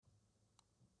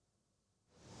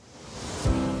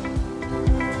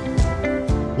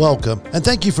Welcome, and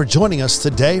thank you for joining us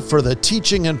today for the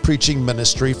teaching and preaching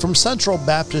ministry from Central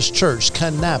Baptist Church,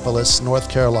 Kannapolis,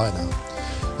 North Carolina.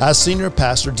 As Senior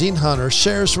Pastor Dean Hunter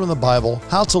shares from the Bible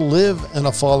how to live in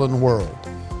a fallen world.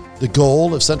 The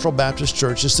goal of Central Baptist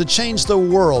Church is to change the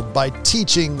world by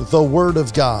teaching the Word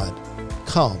of God.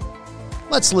 Come,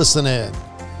 let's listen in.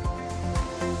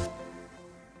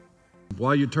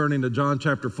 While you're turning to John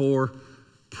chapter 4,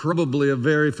 probably a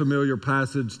very familiar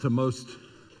passage to most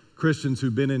Christians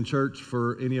who've been in church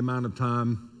for any amount of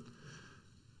time.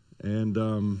 And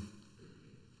I'm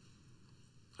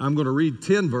going to read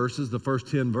 10 verses, the first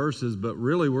 10 verses, but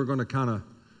really we're going to kind of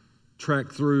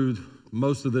track through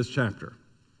most of this chapter.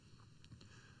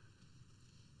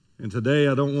 And today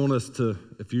I don't want us to,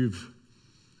 if you've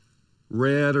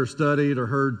read or studied or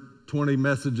heard 20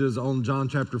 messages on John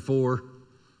chapter 4,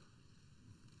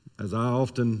 as I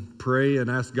often pray and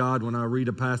ask God when I read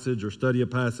a passage or study a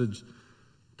passage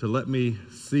to let me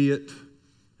see it,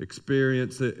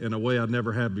 experience it in a way I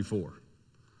never have before.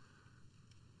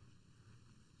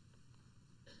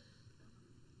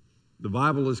 The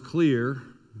Bible is clear.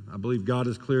 I believe God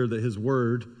is clear that His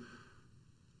Word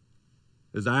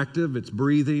is active, it's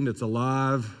breathing, it's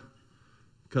alive,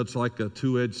 cuts like a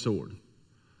two-edged sword.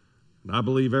 And I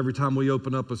believe every time we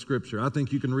open up a scripture, I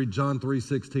think you can read John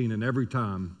 3:16, and every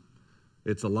time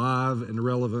it's alive and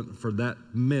relevant for that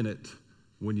minute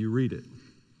when you read it.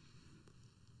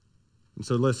 And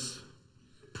so let's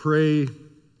pray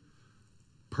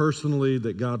personally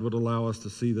that God would allow us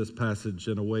to see this passage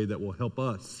in a way that will help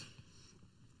us,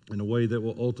 in a way that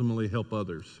will ultimately help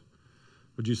others.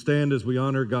 Would you stand as we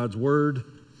honor God's Word,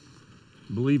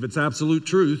 believe it's absolute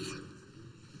truth?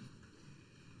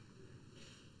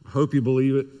 I hope you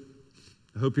believe it.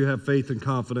 I hope you have faith and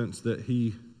confidence that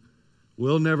He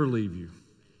will never leave you,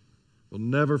 will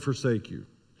never forsake you.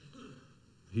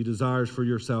 He desires for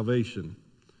your salvation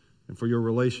and for your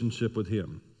relationship with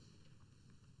Him.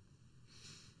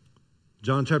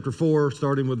 John chapter 4,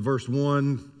 starting with verse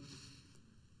 1.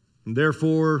 And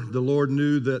therefore the Lord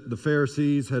knew that the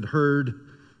Pharisees had heard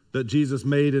that Jesus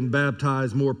made and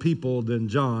baptized more people than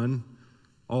John,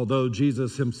 although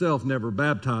Jesus Himself never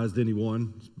baptized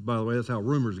anyone. By the way, that's how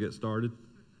rumors get started.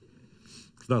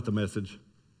 It's not the message.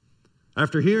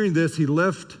 After hearing this, He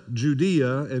left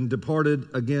Judea and departed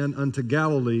again unto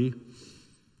Galilee,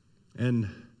 and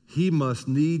He must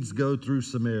needs go through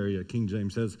Samaria. King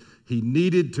James says, He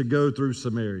needed to go through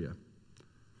Samaria.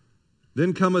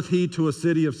 Then cometh He to a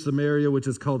city of Samaria, which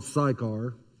is called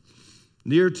Sychar,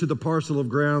 near to the parcel of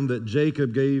ground that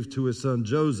Jacob gave to his son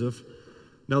Joseph.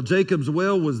 Now Jacob's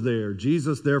well was there.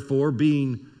 Jesus, therefore,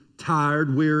 being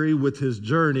tired, weary with His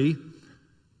journey,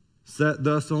 sat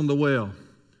thus on the well.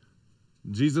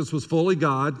 Jesus was fully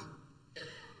God.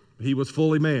 He was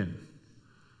fully man.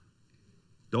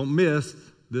 Don't miss,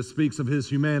 this speaks of His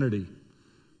humanity.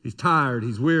 He's tired,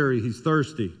 He's weary, He's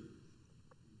thirsty.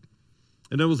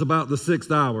 And it was about the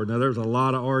 6th hour. Now, there's a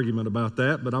lot of argument about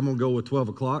that, but I'm going to go with 12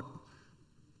 o'clock,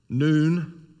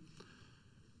 noon.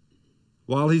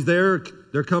 While He's there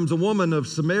comes a woman of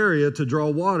Samaria to draw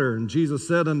water, and Jesus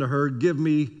said unto her, Give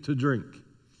me to drink.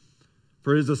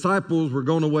 For His disciples were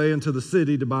gone away into the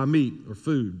city to buy meat or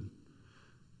food.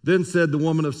 Then said the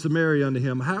woman of Samaria unto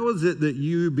Him, How is it that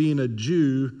you, being a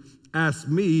Jew, ask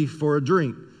me for a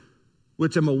drink,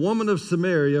 which am a woman of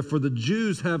Samaria? For the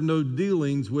Jews have no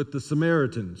dealings with the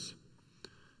Samaritans.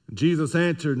 And Jesus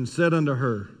answered and said unto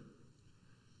her,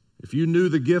 If you knew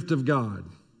the gift of God,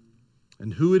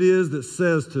 and who it is that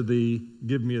says to thee,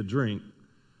 Give me a drink,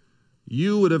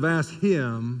 you would have asked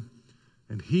Him,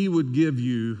 and He would give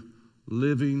you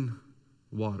living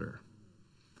water.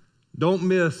 Don't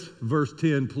miss verse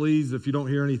 10, please, if you don't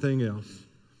hear anything else.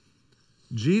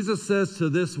 Jesus says to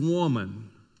this woman,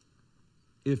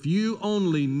 if you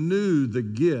only knew the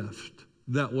gift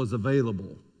that was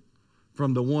available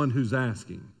from the one who's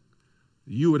asking,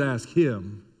 you would ask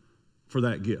Him for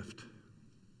that gift.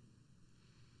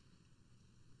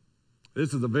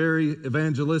 This is a very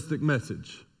evangelistic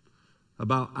message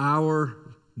about our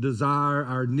desire,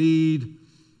 our need,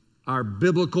 our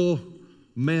biblical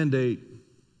mandate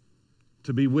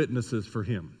to be witnesses for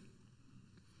Him.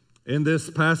 In this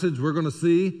passage, we're going to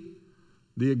see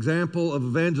the example of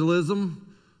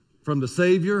evangelism from the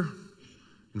Savior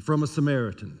and from a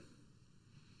Samaritan.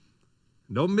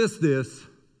 Don't miss this.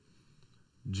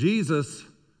 Jesus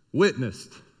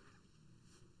witnessed.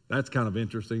 That's kind of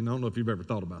interesting. I don't know if you've ever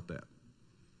thought about that.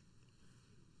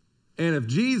 And if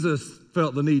Jesus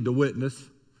felt the need to witness,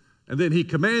 and then He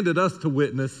commanded us to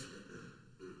witness,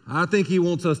 I think He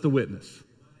wants us to witness.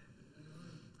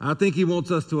 I think He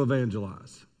wants us to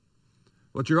evangelize.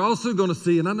 What you're also going to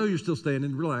see, and I know you're still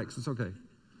standing, relax, it's okay.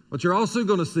 What you're also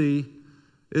going to see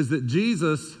is that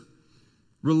Jesus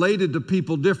related to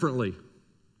people differently.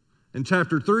 In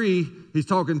chapter 3, he's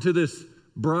talking to this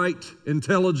bright,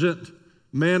 intelligent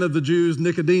man of the Jews,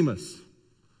 Nicodemus.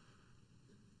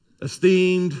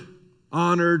 Esteemed,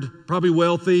 honored, probably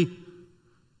wealthy.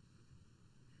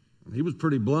 He was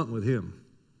pretty blunt with him.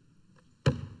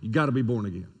 You got to be born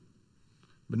again.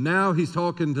 But now he's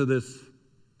talking to this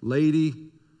lady,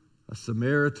 a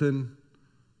Samaritan,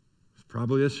 who's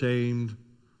probably ashamed,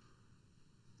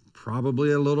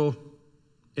 probably a little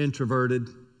introverted,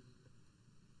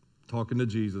 talking to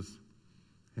Jesus,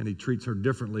 and he treats her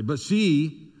differently. But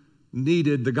she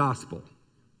needed the gospel.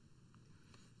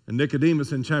 And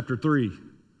Nicodemus in chapter 3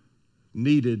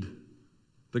 needed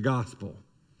the gospel.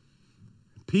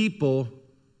 People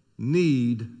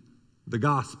need the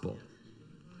gospel.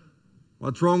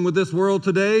 What's wrong with this world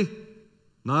today?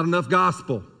 Not enough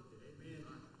gospel.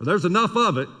 Well, there's enough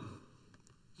of it.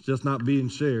 It's just not being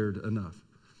shared enough.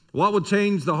 What would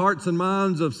change the hearts and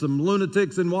minds of some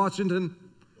lunatics in Washington?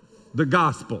 The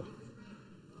gospel.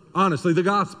 Honestly, the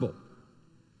gospel.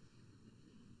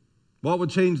 What would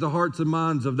change the hearts and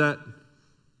minds of that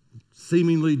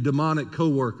seemingly demonic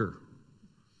coworker?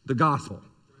 The gospel.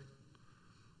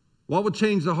 What would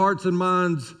change the hearts and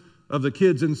minds of the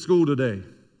kids in school today,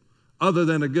 other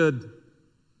than a good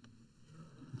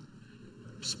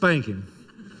spanking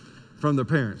from their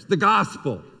parents? The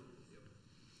gospel.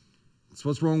 That's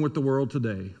what's wrong with the world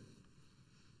today.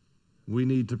 We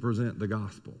need to present the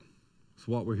gospel. That's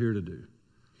what we're here to do.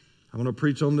 I want to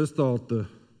preach on this thought, the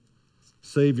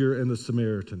Savior and the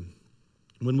Samaritan.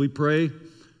 When we pray,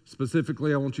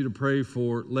 specifically, I want you to pray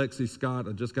for Lexi Scott.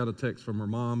 I just got a text from her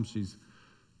mom. She's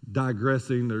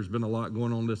digressing. There's been a lot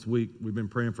going on this week. We've been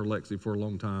praying for Lexi for a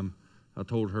long time. I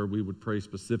told her we would pray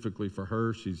specifically for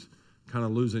her. She's kind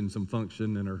of losing some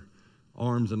function in her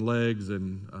arms and legs,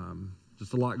 and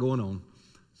just a lot going on.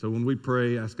 So when we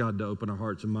pray, ask God to open our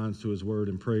hearts and minds to His Word,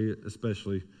 and pray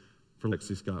especially for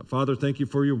Lexi Scott. Father, thank you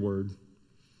for your Word.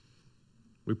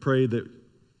 We pray that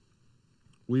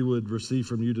we would receive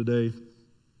from you today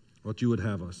what you would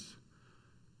have us.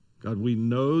 God, we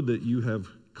know that you have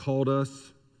called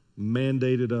us,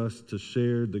 mandated us to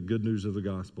share the good news of the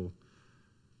gospel.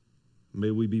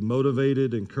 May we be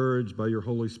motivated, encouraged by your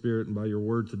Holy Spirit and by your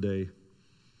word today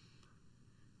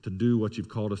to do what you've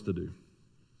called us to do.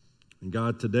 And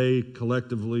God, today,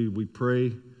 collectively, we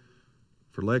pray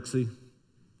for Lexi.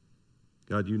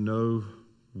 God, you know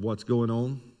what's going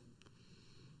on.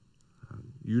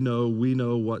 You know, we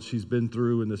know what she's been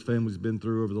through and this family's been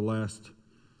through over the last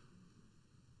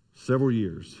several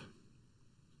years.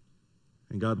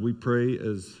 And God, we pray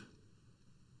as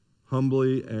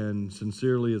humbly and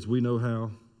sincerely as we know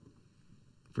how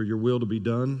for your will to be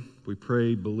done. We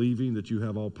pray believing that you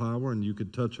have all power and you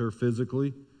could touch her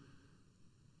physically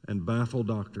and baffle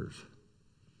doctors.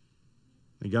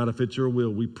 And God, if it's your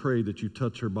will, we pray that you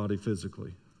touch her body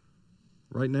physically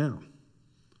right now,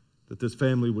 that this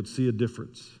family would see a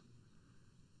difference,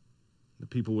 that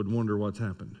people would wonder what's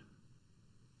happened.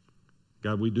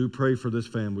 God, we do pray for this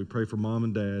family. We pray for mom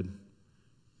and dad,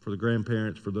 for the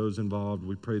grandparents, for those involved.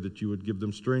 We pray that you would give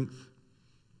them strength,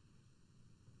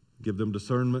 give them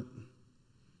discernment,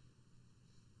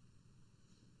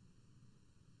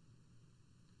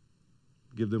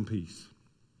 give them peace.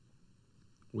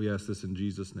 We ask this in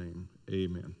Jesus' name.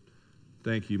 Amen.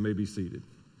 Thank you. You may be seated.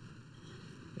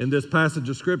 In this passage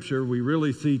of Scripture, we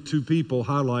really see two people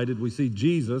highlighted. We see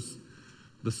Jesus,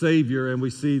 the Savior, and we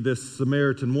see this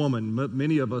Samaritan woman.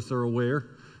 Many of us are aware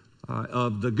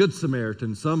of the Good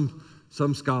Samaritan. Some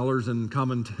scholars and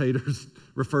commentators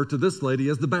refer to this lady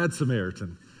as the Bad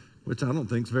Samaritan, which I don't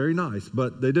think is very nice,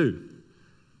 but they do.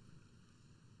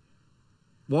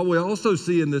 What we also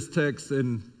see in this text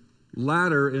in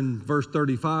latter in verse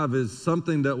 35 is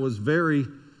something that was very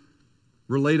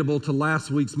relatable to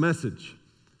last week's message.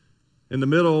 In the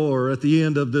middle or at the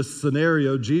end of this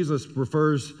scenario, Jesus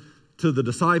refers to the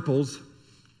disciples,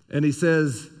 and he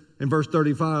says in verse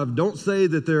 35, "Don't say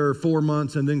that there are 4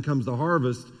 months and then comes the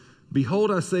harvest.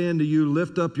 Behold, I say unto you,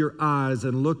 lift up your eyes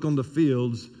and look on the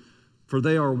fields, for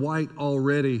they are white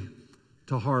already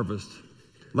to harvest."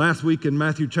 Last week in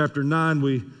Matthew chapter 9,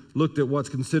 we looked at what's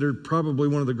considered probably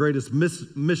one of the greatest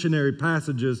missionary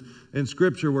passages in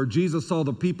Scripture, where Jesus saw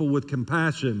the people with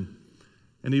compassion,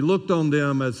 and he looked on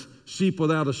them as sheep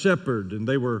without a shepherd, and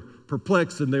they were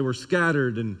perplexed and they were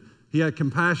scattered, and he had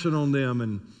compassion on them,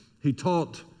 and he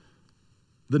taught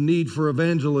the need for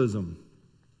evangelism.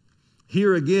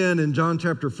 Here again in John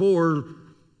chapter 4,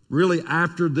 really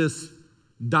after this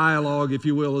dialogue, if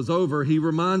you will, is over, he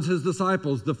reminds his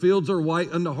disciples, the fields are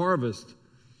white unto harvest.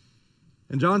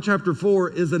 And John chapter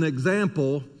 4 is an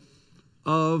example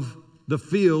of the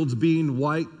fields being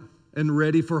white and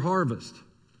ready for harvest.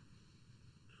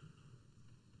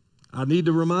 I need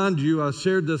to remind you, I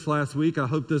shared this last week, I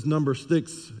hope this number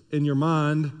sticks in your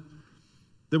mind,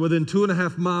 that within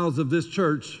 2.5 miles of this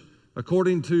church,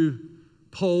 according to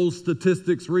polls,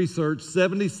 statistics, research,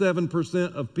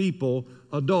 77% of people,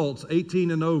 adults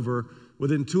 18 and over,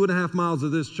 within 2.5 miles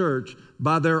of this church,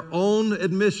 by their own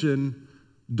admission,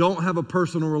 don't have a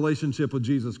personal relationship with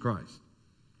Jesus Christ.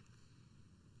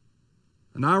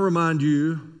 And I remind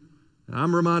you, and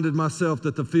I'm reminded myself,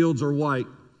 that the fields are white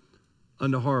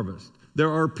unto harvest.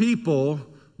 There are people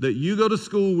that you go to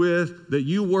school with, that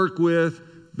you work with,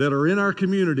 that are in our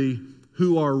community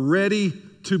who are ready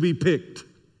to be picked,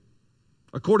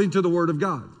 according to the Word of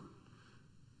God.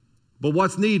 But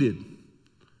what's needed?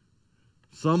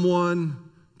 Someone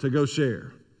to go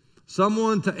share.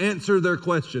 Someone to answer their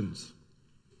questions.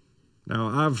 Now,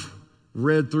 I've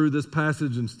read through this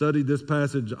passage and studied this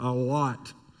passage a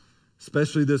lot,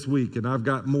 especially this week, and I've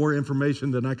got more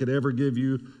information than I could ever give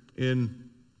you in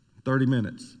 30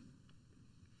 minutes.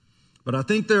 But I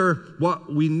think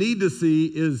what we need to see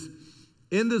is,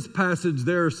 in this passage,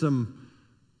 there are some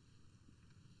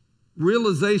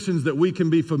realizations that we can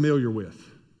be familiar with.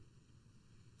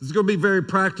 This is going to be very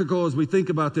practical as we think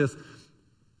about this.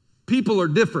 People are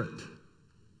different.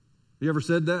 You ever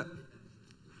said that?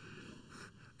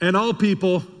 And all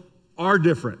people are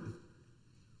different.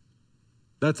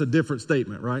 That's a different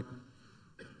statement, right?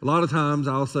 A lot of times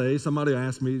I'll say, somebody will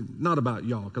ask me, not about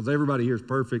y'all, because everybody here is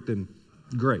perfect and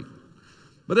great.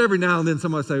 But every now and then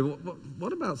somebody will say, well,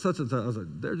 what about such and such? I was like,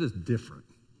 they're just different.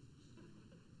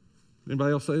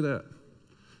 Anybody else say that?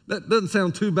 That doesn't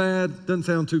sound too bad, doesn't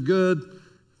sound too good,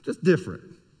 just different.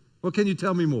 Well, can you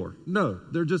tell me more? No,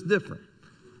 they're just different.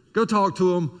 Go talk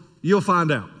to them, you'll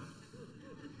find out.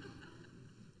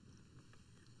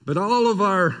 But all of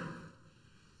our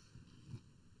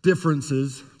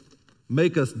differences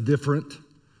make us different,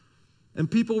 and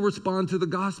people respond to the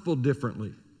gospel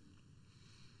differently.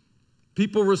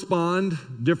 People respond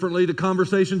differently to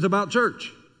conversations about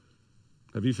church.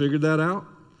 Have you figured that out?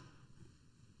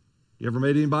 You ever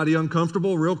made anybody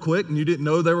uncomfortable real quick and you didn't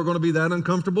know they were going to be that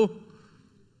uncomfortable?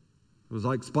 It was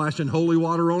like splashing holy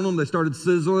water on them. They started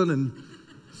sizzling and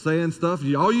saying stuff.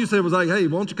 All you said was like, hey,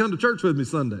 why don't you come to church with me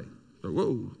Sunday? So,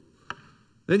 whoa.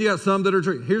 Then you got some that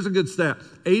are, here's a good stat.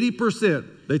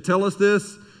 80%, they tell us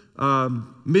this,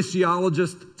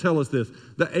 missiologists tell us this,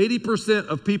 that 80%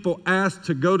 of people asked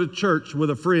to go to church with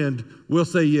a friend will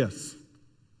say yes.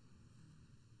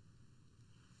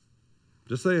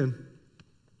 Just saying.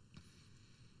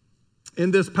 In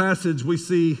this passage, we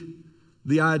see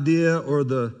the idea or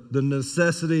the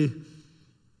necessity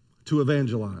to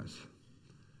evangelize.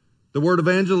 The word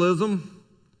evangelism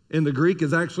in the Greek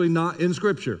is actually not in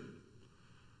Scripture.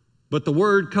 But the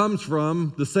word comes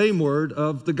from the same word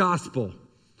of the gospel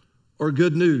or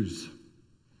good news.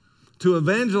 To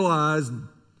evangelize,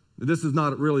 this is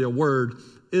not really a word,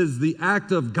 is the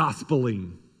act of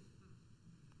gospeling.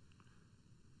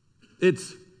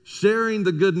 It's sharing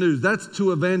the good news. That's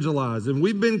to evangelize. And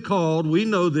we've been called, we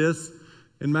know this,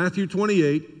 in Matthew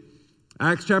 28,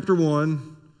 Acts chapter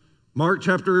 1, Mark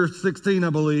chapter 16, I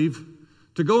believe,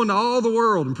 to go into all the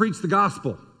world and preach the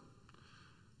gospel.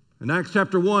 In Acts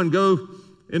chapter 1, go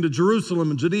into Jerusalem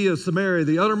and Judea, Samaria,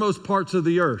 the uttermost parts of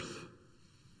the earth.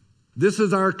 This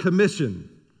is our commission.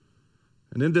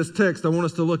 And in this text, I want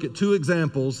us to look at two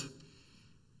examples,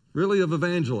 really, of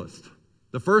evangelists.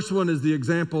 The first one is the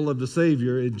example of the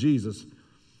Savior in Jesus.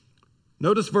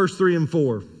 Notice verse 3 and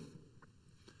 4.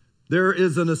 There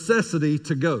is a necessity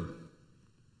to go.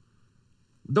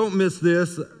 Don't miss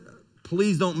this.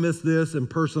 Please don't miss this and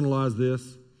personalize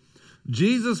this.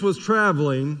 Jesus was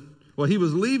traveling, he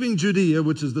was leaving Judea,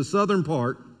 which is the southern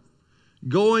part,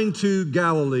 going to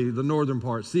Galilee, the northern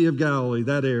part, Sea of Galilee,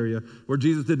 that area, where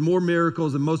Jesus did more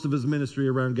miracles than most of his ministry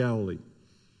around Galilee.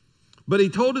 But he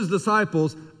told his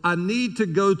disciples, I need to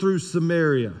go through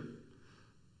Samaria.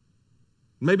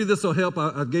 Maybe this will help.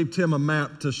 I gave Tim a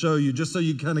map to show you, just so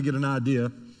you kind of get an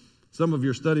idea. Some of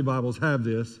your study Bibles have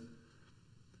this.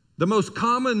 The most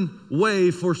common way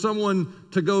for someone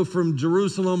to go from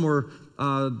Jerusalem or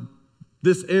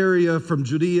this area from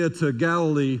Judea to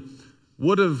Galilee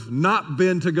would have not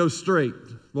been to go straight.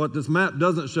 What this map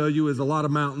doesn't show you is a lot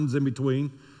of mountains in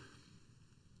between.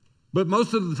 But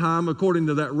most of the time, according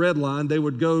to that red line, they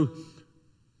would go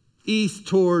east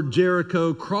toward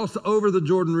Jericho, cross over the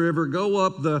Jordan River, go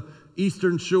up the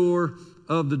eastern shore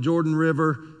of the Jordan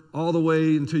River, all the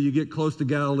way until you get close to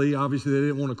Galilee. Obviously, they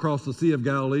didn't want to cross the Sea of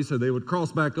Galilee, so they would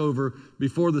cross back over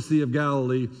before the Sea of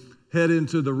Galilee head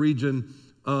into the region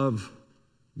of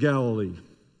Galilee.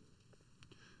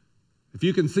 If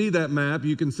you can see that map,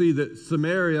 you can see that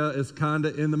Samaria is kind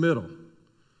of in the middle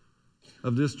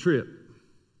of this trip.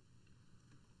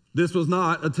 This was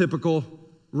not a typical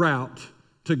route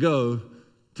to go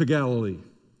to Galilee.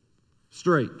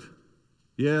 Straight.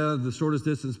 Yeah, the shortest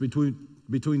distance between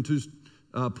two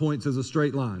points is a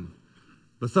straight line.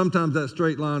 But sometimes that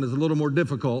straight line is a little more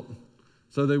difficult,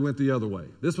 so they went the other way.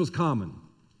 This was common.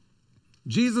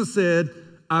 Jesus said,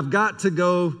 I've got to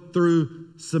go through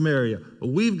Samaria.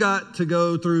 We've got to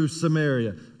go through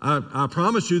Samaria. I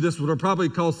promise you this would have probably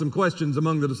caused some questions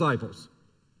among the disciples.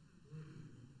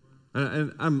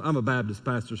 And I'm a Baptist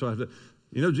pastor, so I have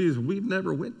to, Jesus, we've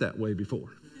never went that way before.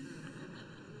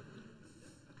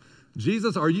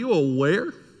 Jesus, are you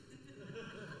aware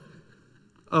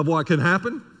of what can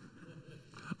happen?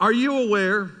 Are you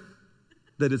aware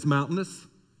that it's mountainous?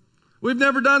 We've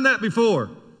never done that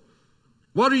before.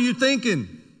 What are you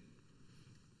thinking?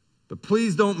 But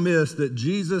please don't miss that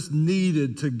Jesus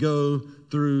needed to go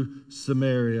through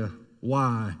Samaria.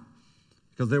 Why?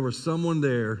 Because there was someone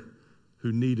there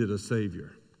who needed a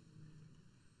Savior.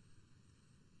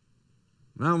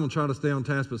 Now I'm going to try to stay on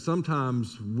task, but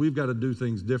sometimes we've got to do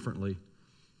things differently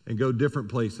and go different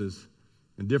places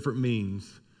and different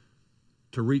means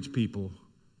to reach people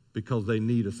because they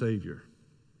need a Savior.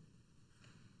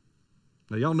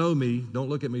 Now, y'all know me. Don't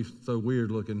look at me so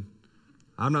weird looking.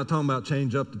 I'm not talking about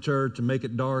change up the church and make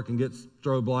it dark and get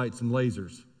strobe lights and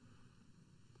lasers.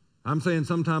 I'm saying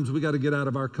sometimes we got to get out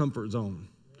of our comfort zone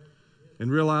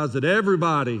and realize that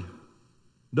everybody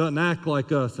doesn't act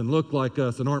like us and look like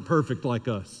us and aren't perfect like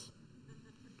us.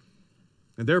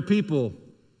 And there are people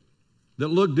that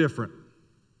look different,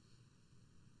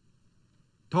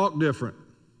 talk different,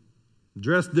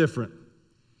 dress different,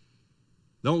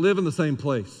 don't live in the same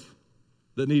place,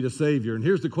 that need a Savior. And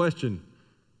here's the question,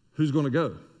 who's going to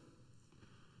go?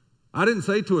 I didn't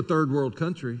say to a third world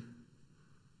country.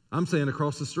 I'm saying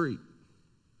across the street,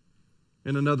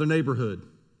 in another neighborhood,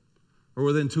 or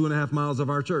within 2.5 miles of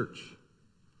our church.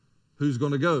 Who's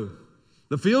going to go?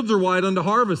 The fields are white unto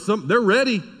harvest. They're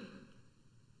ready.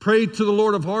 Pray to the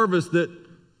Lord of harvest that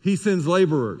he sends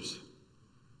laborers.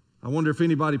 I wonder if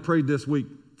anybody prayed this week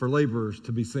for laborers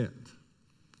to be sent.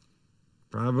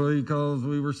 Probably because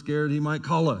we were scared he might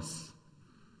call us.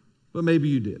 But maybe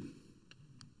you did.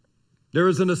 There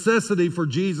is a necessity for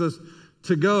Jesus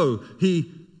to go.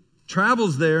 He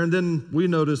travels there, and then we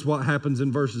notice what happens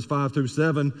in verses 5 through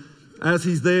 7. As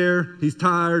he's there, he's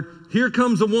tired. Here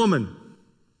comes a woman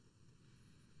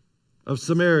of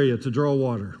Samaria to draw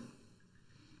water.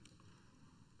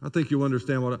 I think you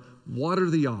understand what are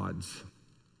the odds?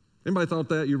 Anybody thought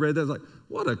that? You read that? It's like,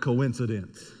 what a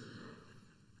coincidence.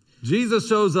 Jesus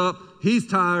shows up, he's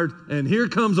tired, and here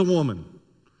comes a woman.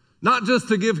 Not just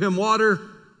to give him water,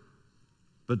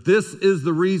 but this is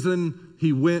the reason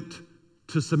he went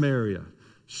to Samaria.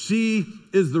 She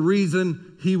is the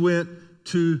reason he went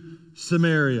to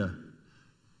Samaria.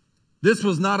 This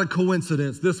was not a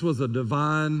coincidence. This was a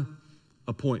divine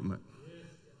appointment.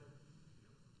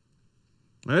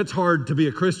 Now, it's hard to be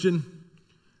a Christian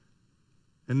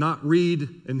and not read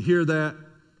and hear that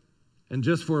and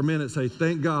just for a minute say,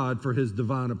 thank God for his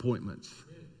divine appointments.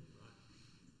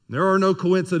 There are no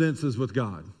coincidences with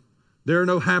God. There are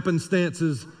no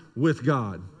happenstances with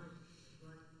God.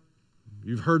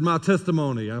 You've heard my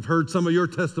testimony. I've heard some of your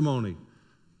testimony.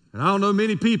 And I don't know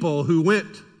many people who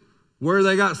went where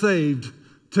they got saved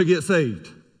to get saved.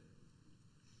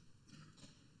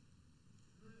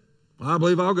 I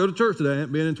believe I'll go to church today. I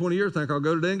haven't been in 20 years. I think I'll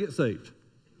go today and get saved.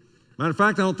 Matter of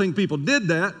fact, I don't think people did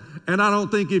that. And I don't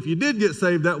think if you did get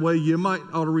saved that way, you might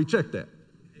ought to recheck that.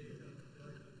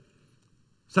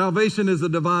 Salvation is a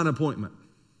divine appointment.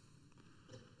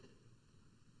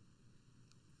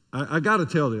 I got to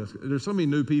tell this. There's so many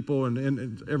new people,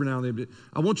 and every now and then,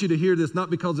 I want you to hear this not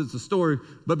because it's a story,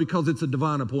 but because it's a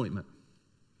divine appointment.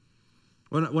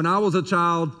 When I was a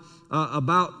child,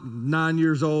 about 9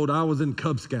 years old, I was in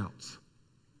Cub Scouts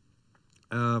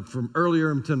from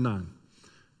earlier until 9.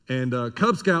 And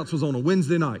Cub Scouts was on a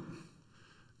Wednesday night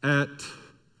at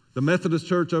the Methodist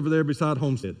church over there beside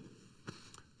Homestead.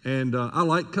 And I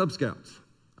liked Cub Scouts.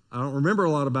 I don't remember a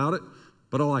lot about it,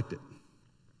 but I liked it.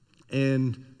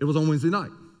 And it was on Wednesday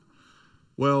night.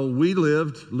 Well, we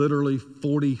lived literally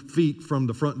 40 feet from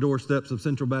the front door steps of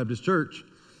Central Baptist Church,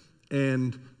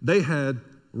 and they had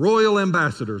royal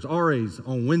ambassadors, RAs,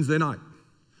 on Wednesday night.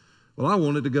 Well, I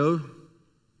wanted to go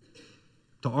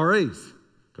to RAs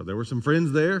because there were some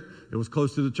friends there. It was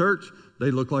close to the church.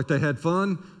 They looked like they had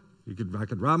fun. I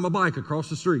could ride my bike across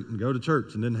the street and go to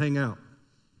church and then hang out.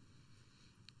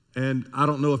 And I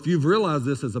don't know if you've realized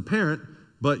this as a parent,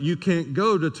 but you can't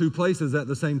go to two places at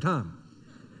the same time.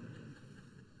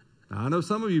 Now, I know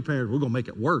some of you parents, we're going to make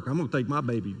it work. I'm going to take my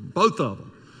baby, both of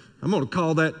them. I'm going to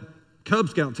call that Cub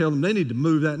Scout and tell them they need to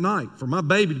move that night for my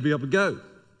baby to be able to go.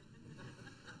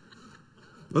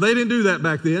 But they didn't do that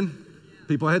back then.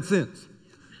 People had sense.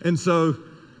 And so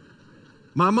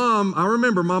my mom, I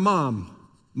remember my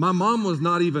mom was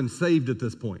not even saved at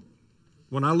this point.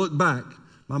 When I look back,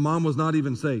 my mom was not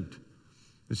even saved.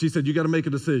 And she said, you got to make a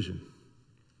decision.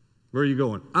 Where are you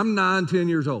going? I'm 9, 10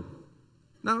 years old.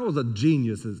 Now, I was a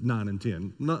genius at 9 and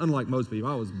 10. Not unlike most people,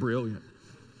 I was brilliant.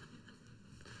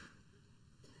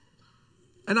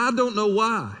 And I don't know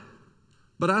why,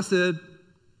 but I said,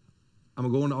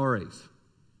 I'm going to RAs.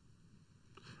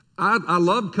 I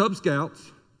loved Cub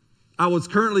Scouts. I was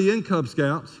currently in Cub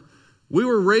Scouts. We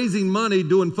were raising money,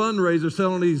 doing fundraisers,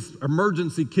 selling these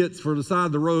emergency kits for the side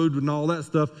of the road and all that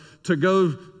stuff to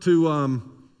go to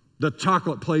the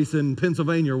chocolate place in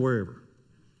Pennsylvania or wherever.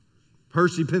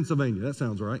 Hershey, Pennsylvania. That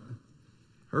sounds right.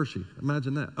 Hershey.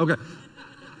 Imagine that. Okay.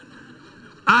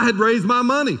 I had raised my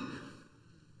money.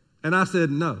 And I said,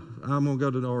 no, I'm going to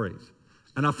go to the RAs.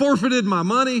 And I forfeited my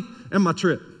money and my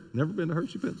trip. Never been to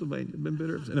Hershey, Pennsylvania. Been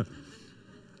bitter ever since. No.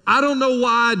 I don't know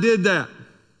why I did that.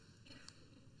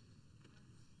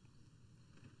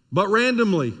 But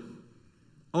randomly,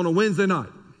 on a Wednesday night,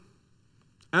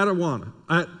 at Awana,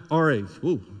 at RAs,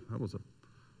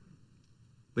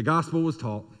 the gospel was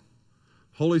taught,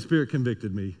 Holy Spirit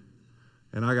convicted me,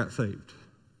 and I got saved.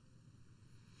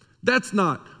 That's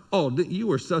not, you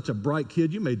were such a bright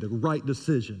kid, you made the right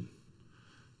decision.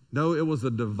 No, it was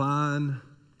a divine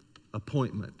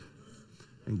appointment.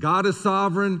 And God is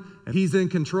sovereign, and He's in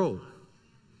control.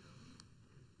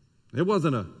 It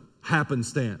wasn't a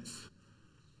happenstance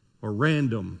or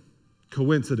random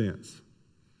coincidence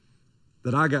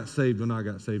that I got saved when I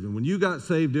got saved. And when you got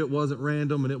saved, it wasn't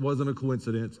random and it wasn't a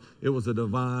coincidence. It was a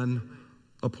divine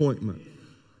appointment.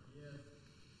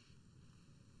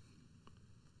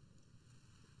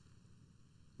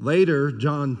 Later,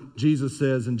 Jesus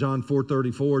says in John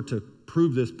 4:34 to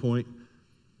prove this point,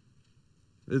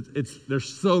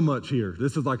 there's so much here.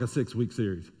 This is like a 6-week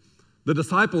series. The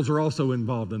disciples are also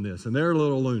involved in this, and they're a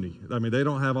little loony. I mean, they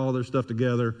don't have all their stuff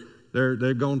together. They're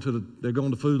going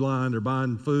to Food Line. They're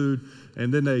buying food,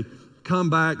 and then they come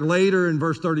back later in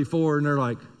verse 34, and they're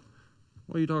like,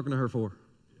 "What are you talking to her for?"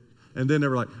 And then they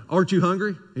were like, "Aren't you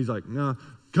hungry?" He's like, "No."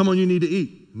 "Come on, you need to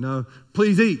eat." "No."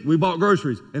 "Please eat. We bought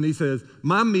groceries." And he says,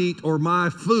 "My meat or my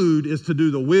food is to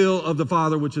do the will of the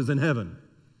Father which is in heaven."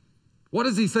 What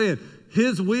is he saying?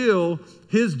 His will,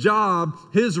 his job,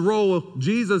 his role,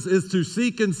 Jesus, is to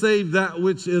seek and save that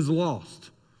which is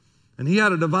lost. And he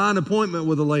had a divine appointment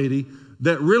with a lady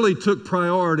that really took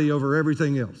priority over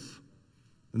everything else.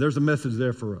 And there's a message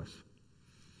there for us.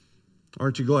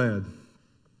 Aren't you glad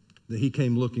that he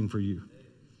came looking for you?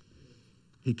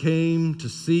 He came to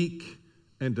seek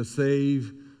and to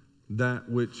save that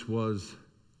which was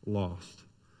lost.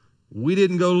 We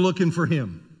didn't go looking for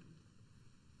him.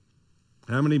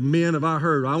 How many men have I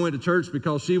heard? I went to church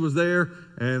because she was there,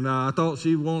 and I thought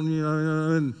she wanted,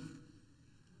 and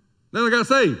then I got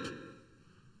saved.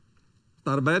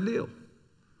 Not a bad deal.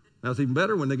 Now, it's even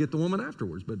better when they get the woman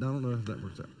afterwards, but I don't know if that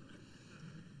works out.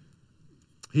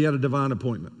 He had a divine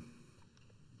appointment.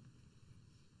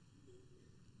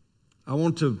 I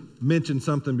want to mention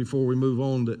something before we move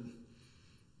on that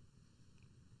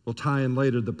will tie in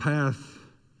later. The path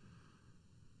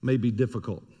may be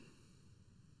difficult.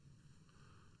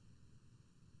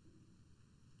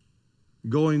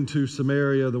 Going to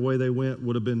Samaria the way they went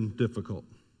would have been difficult.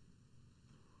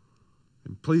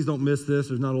 And please don't miss this.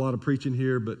 There's not a lot of preaching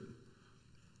here, but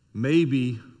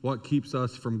maybe what keeps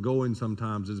us from going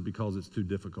sometimes is because it's too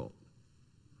difficult.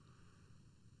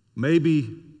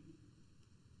 Maybe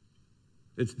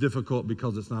it's difficult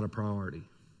because it's not a priority.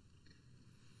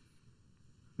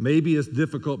 Maybe it's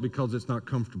difficult because it's not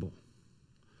comfortable.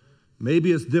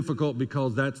 Maybe it's difficult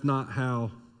because that's not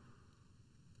how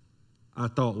I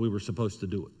thought we were supposed to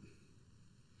do it.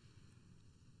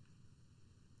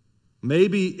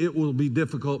 Maybe it will be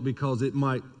difficult because it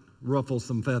might ruffle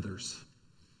some feathers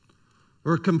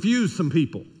or confuse some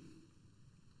people,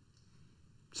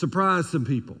 surprise some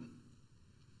people.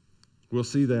 We'll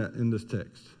see that in this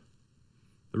text.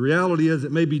 The reality is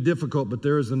it may be difficult, but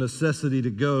there is a necessity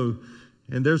to go.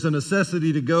 And there's a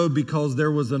necessity to go because there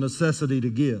was a necessity to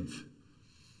give.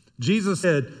 Jesus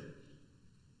said,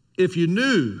 if you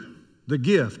knew the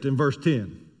gift in verse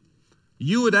 10,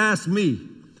 you would ask me,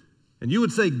 and you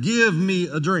would say, give me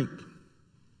a drink.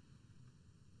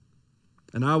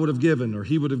 And I would have given, or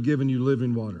he would have given you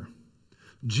living water.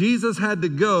 Jesus had to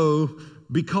go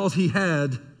because he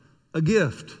had a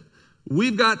gift.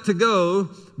 We've got to go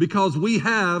because we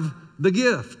have the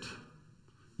gift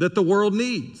that the world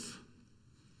needs.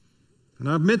 And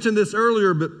I've mentioned this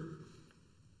earlier, but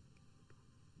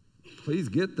please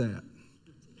get that.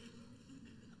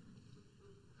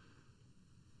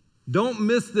 Don't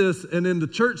miss this. And in the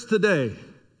church today,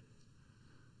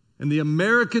 in the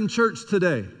American church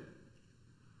today,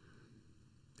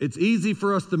 it's easy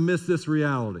for us to miss this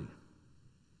reality.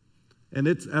 And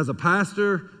it's, as a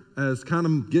pastor, as kind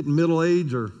of getting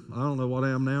middle-aged, or I don't know what I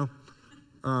am now.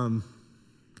 I'm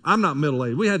not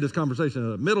middle-aged. We had this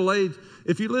conversation. Middle-aged,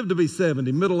 if you live to be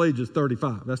 70, middle age is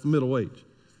 35. That's the middle age.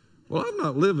 Well, I'm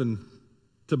not living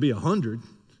to be 100.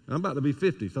 I'm about to be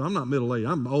 50, so I'm not middle-aged.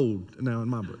 I'm old now in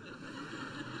my book.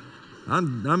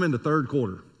 I'm in the third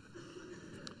quarter.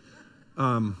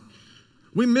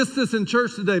 We miss this in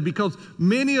church today because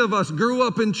many of us grew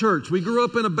up in church. We grew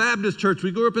up in a Baptist church.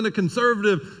 We grew up in a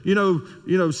conservative,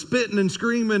 spitting and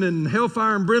screaming and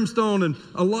hellfire and brimstone. And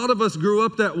a lot of us grew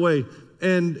up that way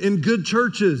and in good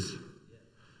churches.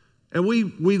 And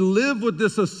we live with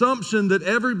this assumption that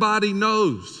everybody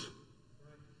knows.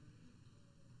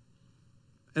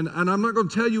 And I'm not going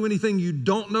to tell you anything you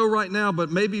don't know right now,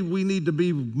 but maybe we need to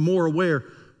be more aware.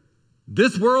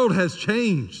 This world has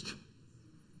changed.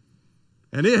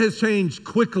 And it has changed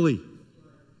quickly.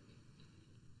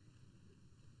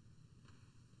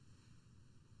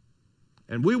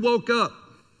 And we woke up.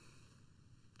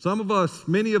 Some of us,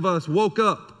 many of us woke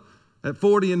up at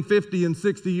 40 and 50 and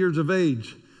 60 years of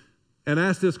age and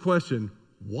asked this question,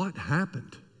 what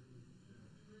happened?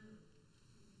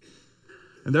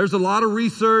 And there's a lot of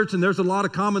research and there's a lot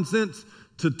of common sense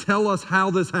to tell us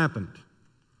how this happened.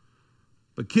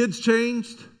 But kids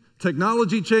changed.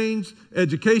 Technology changed,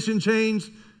 education changed,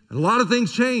 and a lot of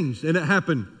things changed, and it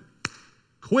happened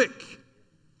quick.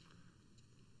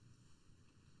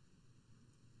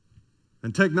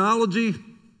 And technology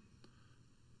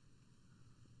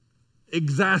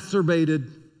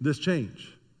exacerbated this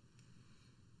change.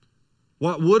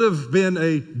 What would have been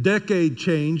a decade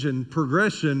change and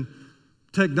progression,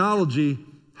 technology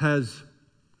has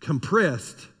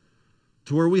compressed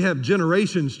to where we have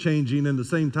generations changing in the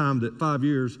same time that 5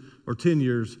 years or 10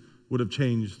 years would have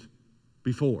changed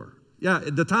before. Yeah,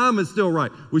 the time is still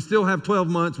right. We still have 12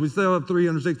 months. We still have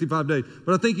 365 days.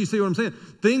 But I think you see what I'm saying.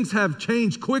 Things have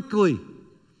changed quickly.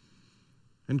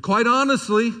 And quite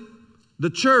honestly,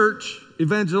 the church,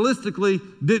 evangelistically,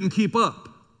 didn't keep up.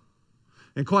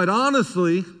 And quite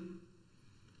honestly,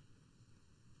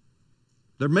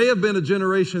 there may have been a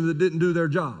generation that didn't do their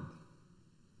job.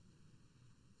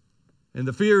 And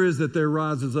the fear is that there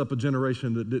rises up a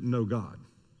generation that didn't know God.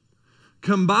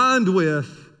 Combined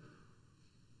with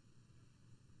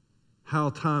how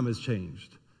time has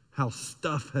changed, how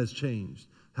stuff has changed,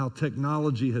 how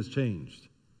technology has changed.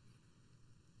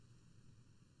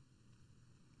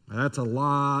 That's a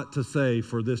lot to say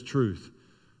for this truth.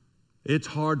 It's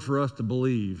hard for us to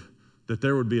believe that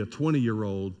there would be a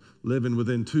 20-year-old living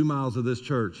within 2 miles of this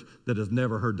church that has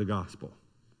never heard the gospel.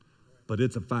 But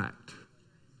it's a fact.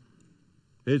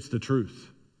 It's the truth.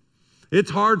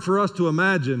 It's hard for us to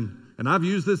imagine, and I've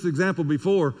used this example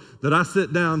before, that I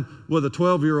sit down with a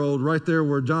 12-year-old right there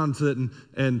where John's sitting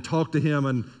and talk to him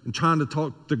and trying to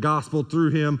talk the gospel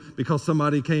through him because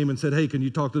somebody came and said, hey, can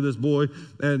you talk to this boy?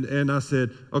 And I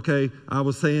said, okay, I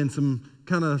was saying some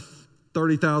kind of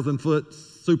 30,000-foot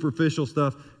superficial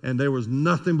stuff, and there was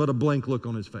nothing but a blank look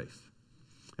on his face.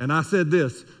 And I said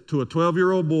this to a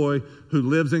 12-year-old boy who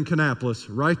lives in Kannapolis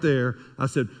right there. I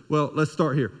said, well, let's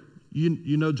start here.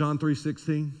 You know John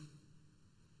 3:16?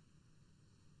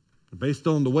 Based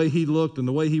on the way he looked and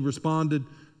the way he responded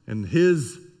and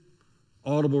his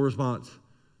audible response,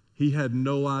 he had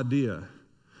no idea.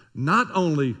 Not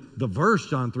only the verse,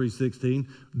 John 3:16,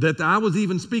 that I was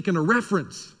even speaking a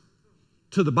reference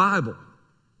to the Bible.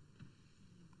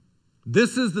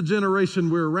 This is the generation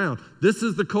we're around. This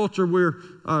is the culture we're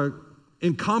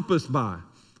encompassed by.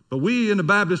 But we in the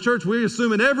Baptist church, we're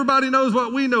assuming everybody knows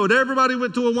what we know. And everybody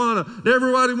went to Awana. And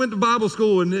everybody went to Bible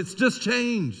school. And it's just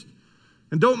changed.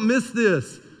 And don't miss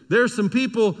this. There's some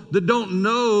people that don't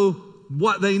know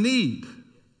what they need.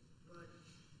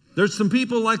 There's some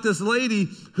people like this lady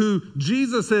who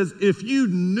Jesus says, if you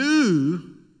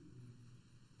knew,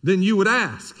 then you would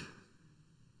ask.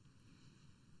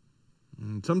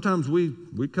 And sometimes we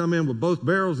come in with both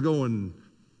barrels going,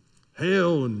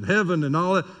 hell and heaven and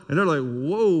all that. And they're like,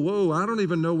 whoa, I don't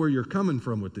even know where you're coming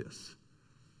from with this.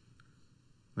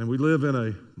 And we live in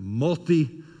a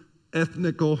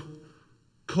multi-ethnical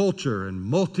culture and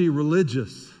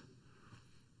multi-religious.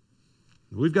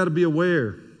 We've got to be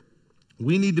aware.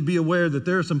 We need to be aware that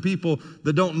there are some people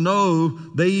that don't know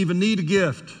they even need a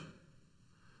gift.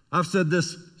 I've said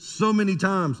this so many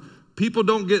times. People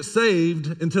don't get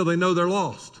saved until they know they're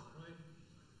lost.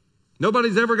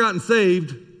 Nobody's ever gotten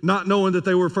saved not knowing that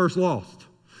they were first lost.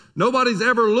 Nobody's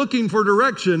ever looking for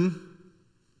direction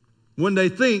when they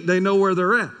think they know where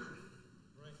they're at.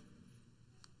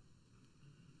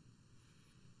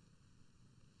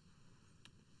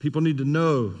 People need to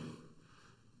know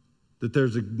that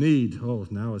there's a need. Oh,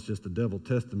 now it's just the devil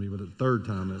testing me, but the third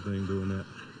time that thing doing that.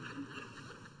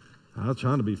 I was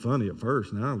trying to be funny at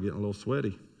first. Now I'm getting a little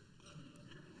sweaty.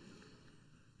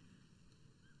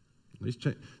 At least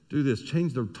do this.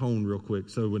 Change the tone real quick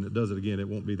so when it does it again, it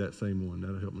won't be that same one.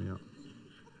 That'll help me out.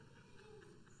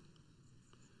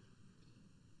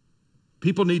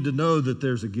 People need to know that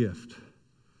there's a gift.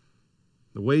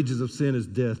 The wages of sin is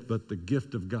death, but the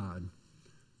gift of God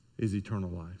is eternal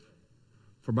life.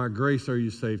 For by grace are you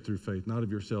saved through faith, not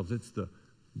of yourselves. It's the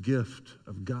gift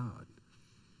of God.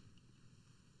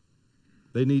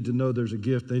 They need to know there's a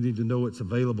gift. They need to know it's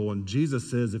available. And Jesus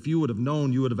says, if you would have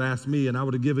known, you would have asked me, and I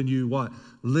would have given you what?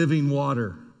 Living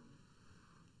water.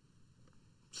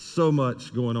 So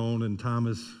much going on, and time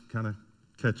is kind of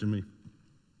catching me.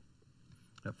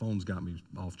 That phone's got me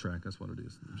off track. That's what it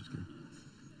is. I'm just kidding.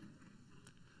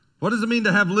 What does it mean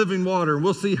to have living water? And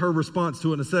we'll see her response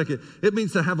to it in a second. It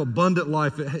means to have abundant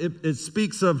life. It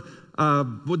speaks of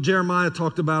what Jeremiah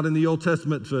talked about in the Old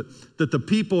Testament, that the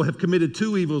people have committed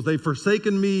two evils. They've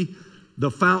forsaken me, the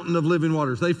fountain of living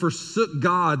waters. They forsook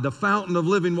God, the fountain of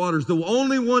living waters, the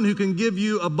only one who can give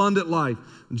you abundant life.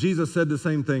 And Jesus said the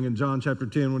same thing in John chapter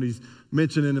 10 when he's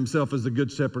mentioning himself as the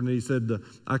good shepherd. And he said,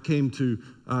 I came to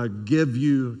give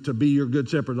you to be your good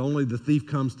shepherd. Only the thief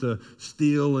comes to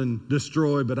steal and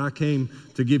destroy, but I came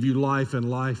to give you life and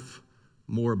life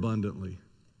more abundantly.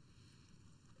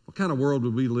 What kind of world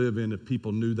would we live in if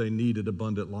people knew they needed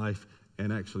abundant life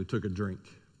and actually took a drink?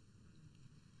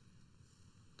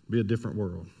 It'd be a different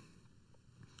world.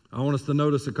 I want us to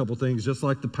notice a couple things. Just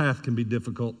like the path can be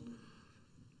difficult,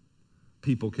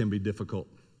 people can be difficult.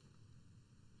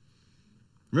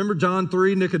 Remember John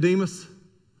 3, Nicodemus? It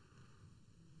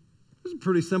was a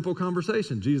pretty simple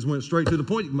conversation. Jesus went straight to the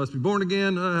point. You must be born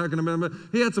again. How can a man?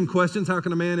 He had some questions. How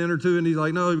can a man enter to? And he's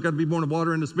like, no, you've got to be born of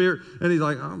water and the Spirit. And he's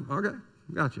like, oh, okay,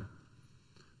 gotcha.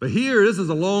 But here, this is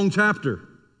a long chapter.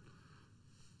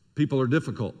 People are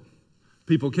difficult.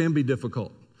 People can be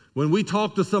difficult. When we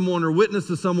talk to someone or witness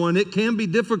to someone, it can be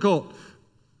difficult.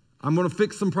 I'm going to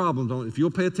fix some problems. If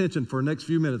you'll pay attention for the next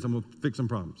few minutes, I'm going to fix some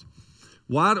problems.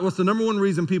 What's the number one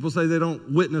reason people say they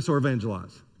don't witness or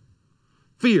evangelize?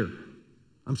 Fear.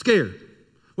 I'm scared.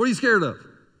 What are you scared of?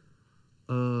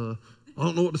 I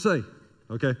don't know what to say.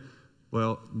 Okay.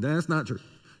 Well, that's not true.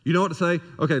 You know what to say?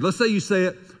 Okay, let's say you say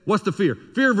it. What's the fear?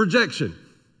 Fear of rejection.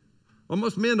 Well,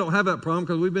 most men don't have that problem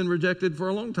because we've been rejected for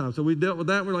a long time. So we dealt with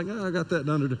that. And we're like, I got that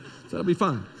done. So that'll be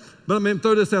fine. But I mean,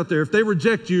 throw this out there. If they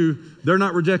reject you, they're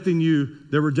not rejecting you.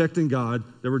 They're rejecting God.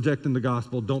 They're rejecting the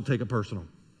gospel. Don't take it personal.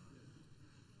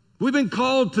 We've been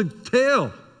called to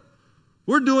tell.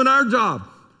 We're doing our job.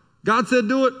 God said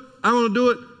do it. I want to do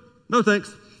it. No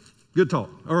thanks. Good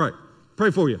talk. All right. Pray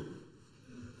for you.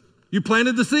 You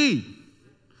planted the seed.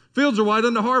 Fields are white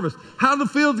unto harvest. How do the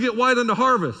fields get white unto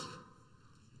harvest?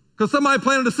 Because somebody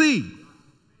planted a seed.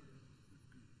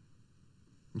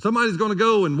 And somebody's going to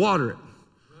go and water it.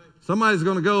 Somebody's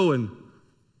going to go and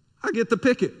I get to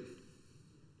pick it.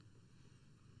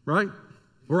 Right?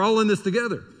 We're all in this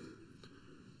together.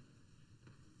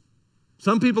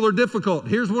 Some people are difficult.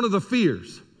 Here's one of the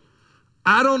fears.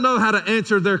 I don't know how to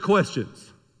answer their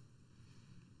questions.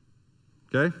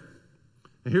 Okay?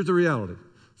 And here's the reality.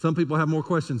 Some people have more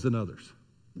questions than others.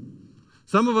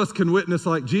 Some of us can witness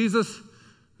like Jesus,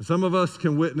 and some of us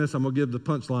can witness, I'm going to give the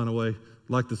punchline away,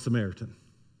 like the Samaritan.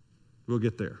 We'll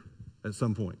get there at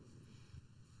some point.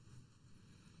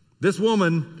 This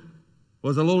woman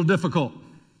was a little difficult,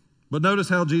 but notice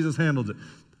how Jesus handles it.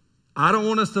 I don't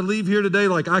want us to leave here today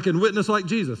like I can witness like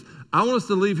Jesus. I want us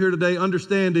to leave here today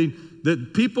understanding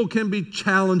that people can be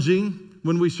challenging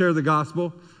when we share the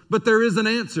gospel, but there is an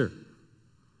answer.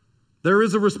 There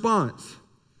is a response.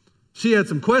 She had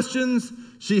some questions.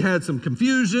 She had some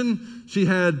confusion. She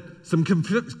had some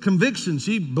conviction.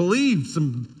 She believed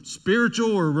some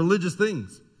spiritual or religious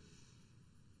things.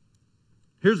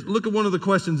 Look at one of the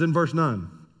questions in verse 9.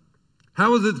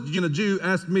 How is it that a Jew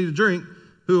asked me to drink,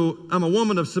 who I'm a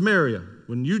woman of Samaria,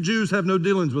 when you Jews have no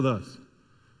dealings with us?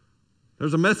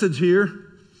 There's a message here.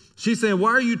 She's saying, why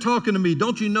are you talking to me?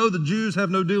 Don't you know the Jews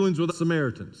have no dealings with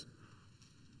Samaritans?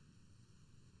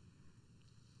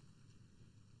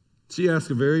 She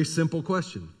asked a very simple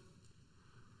question.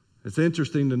 It's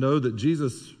interesting to know that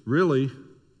Jesus really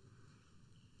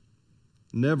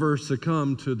never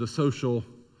succumbed to the social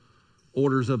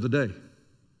orders of the day.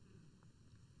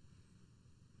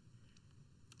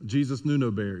 Jesus knew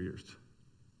no barriers.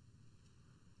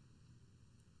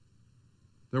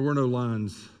 There were no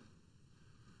lines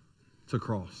to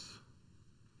cross.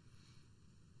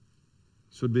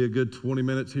 This would be a good 20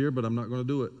 minutes here, but I'm not going to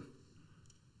do it.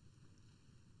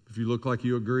 If you look like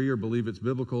you agree or believe it's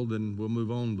biblical, then we'll move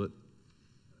on. But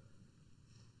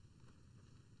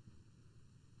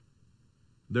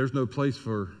there's no place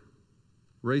for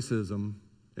racism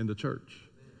in the church.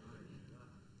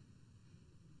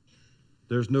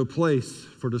 There's no place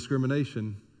for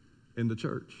discrimination in the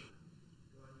church.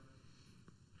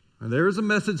 And there is a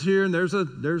message here, and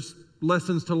there's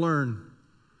lessons to learn.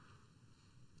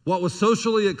 What was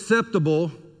socially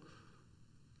acceptable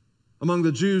among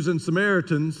the Jews and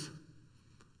Samaritans,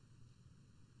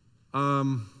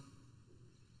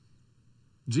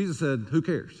 Jesus said, who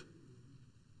cares?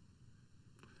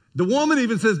 The woman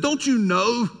even says, don't you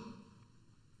know?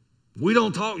 We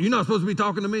don't talk. You're not supposed to be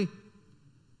talking to me.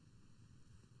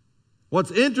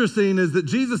 What's interesting is that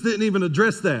Jesus didn't even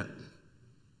address that.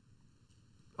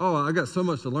 Oh, I got so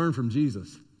much to learn from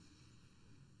Jesus.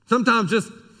 Sometimes just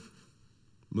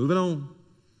moving on.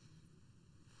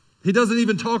 He doesn't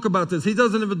even talk about this. He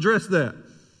doesn't even address that.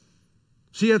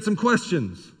 She had some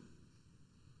questions.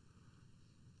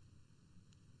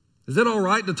 Is it all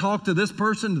right to talk to this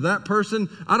person, to that person?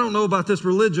 I don't know about this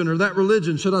religion or that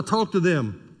religion. Should I talk to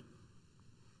them?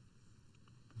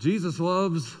 Jesus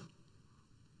loves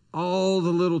all the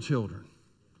little children,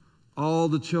 all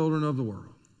the children of the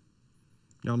world.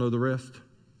 Y'all know the rest?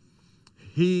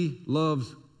 He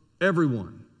loves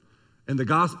everyone. And the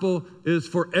gospel is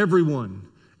for everyone.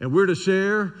 And we're to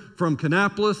share from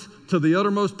Kannapolis to the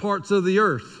uttermost parts of the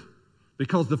earth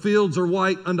because the fields are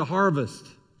white unto harvest.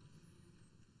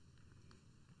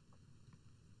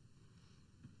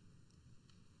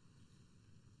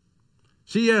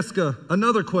 She asked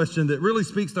another question that really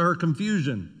speaks to her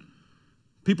confusion.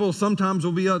 People sometimes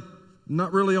will be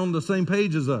not really on the same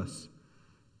page as us.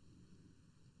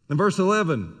 In verse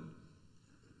 11,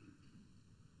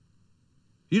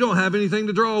 you don't have anything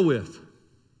to draw with.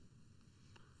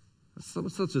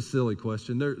 That's such a silly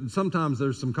question. Sometimes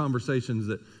there's some conversations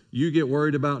that you get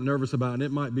worried about, nervous about, and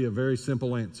it might be a very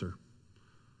simple answer.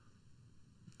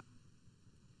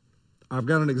 I've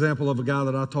got an example of a guy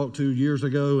that I talked to years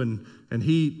ago, and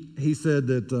he said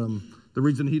that the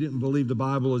reason he didn't believe the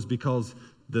Bible is because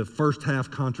the first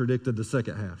half contradicted the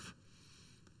second half.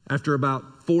 After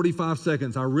about 45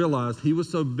 seconds, I realized he was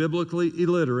so biblically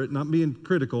illiterate, not being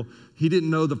critical, he didn't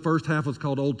know the first half was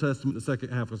called Old Testament, the second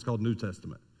half was called New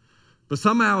Testament. But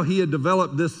somehow he had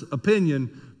developed this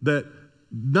opinion that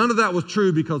none of that was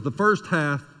true because the first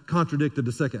half contradicted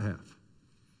the second half.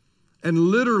 And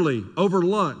literally over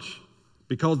lunch,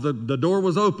 because the door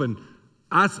was open,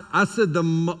 I said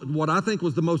what I think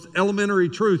was the most elementary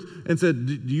truth and said,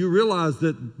 do you realize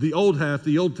that the old half,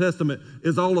 the Old Testament,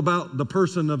 is all about the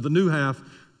person of the new half,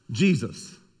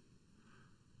 Jesus?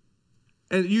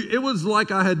 And it was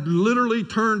like I had literally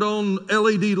turned on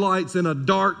LED lights in a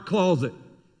dark closet.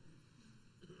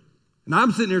 And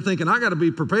I'm sitting here thinking, I got to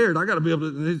be prepared. I got to be able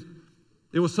to.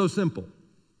 It was so simple.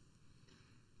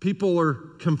 People are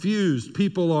confused.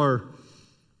 People are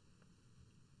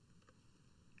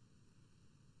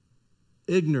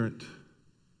ignorant,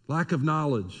 lack of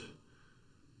knowledge.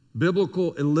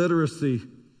 Biblical illiteracy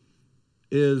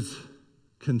is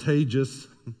contagious,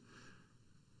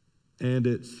 and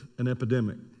it's an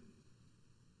epidemic.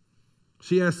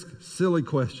 She asks silly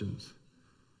questions.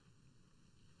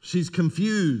 She's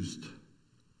confused.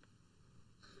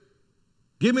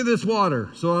 Give me this water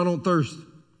so I don't thirst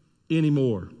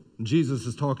anymore. And Jesus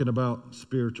is talking about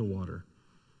spiritual water.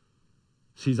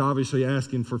 She's obviously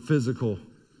asking for physical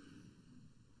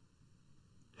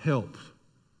help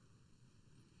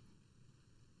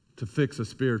to fix a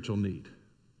spiritual need.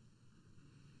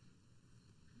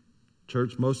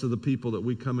 Church, most of the people that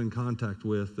we come in contact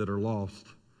with that are lost,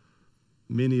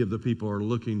 many of the people are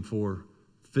looking for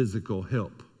physical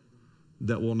help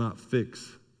that will not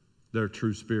fix their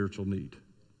true spiritual need.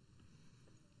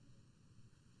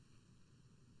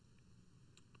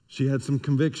 She had some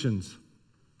convictions.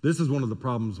 This is one of the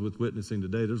problems with witnessing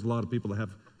today. There's a lot of people that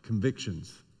have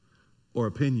convictions or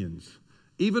opinions,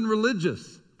 even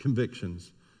religious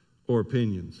convictions or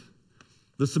opinions.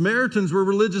 The Samaritans were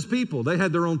religious people. They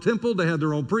had their own temple. They had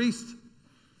their own priests.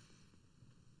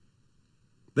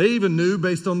 They even knew,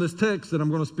 based on this text that I'm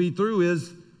going to speed through,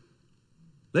 is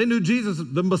they knew Jesus,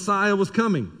 the Messiah, was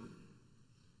coming.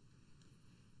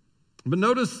 But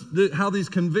notice how these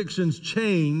convictions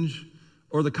change,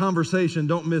 or the conversation,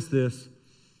 don't miss this,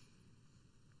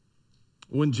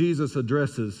 when Jesus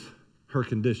addresses her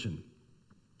condition.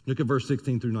 Look at verse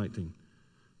 16 through 19.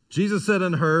 Jesus said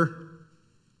unto her,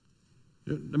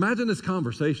 imagine this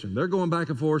conversation. They're going back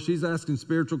and forth. She's asking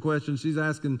spiritual questions. She's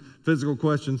asking physical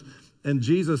questions. And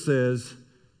Jesus says,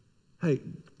 hey,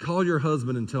 call your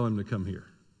husband and tell him to come here.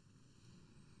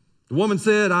 The woman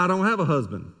said, I don't have a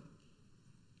husband.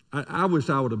 I wish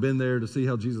I would have been there to see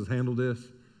how Jesus handled this,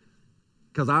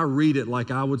 because I read it like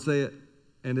I would say it,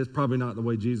 and it's probably not the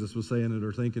way Jesus was saying it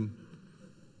or thinking.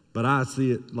 But I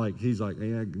see it like he's like,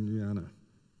 yeah, I know.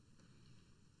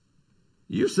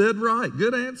 You said right.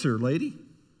 Good answer, lady.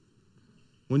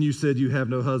 When you said you have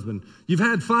no husband. You've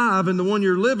had 5, and the one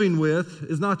you're living with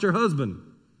is not your husband.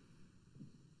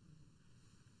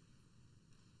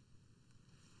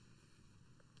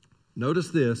 Notice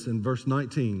this in verse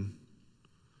 19.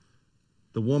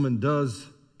 The woman does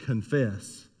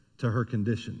confess to her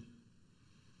condition.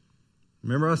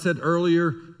 Remember I said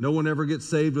earlier, no one ever gets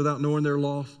saved without knowing they're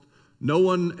lost. No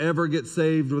one ever gets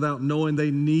saved without knowing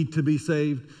they need to be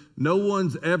saved. No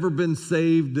one's ever been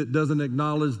saved that doesn't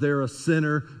acknowledge they're a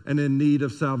sinner and in need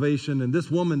of salvation. And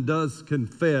this woman does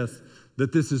confess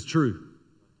that this is true.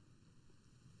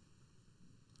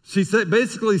 She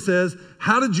basically says,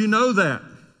 how did you know that?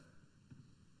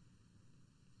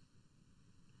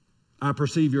 I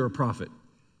perceive you're a prophet.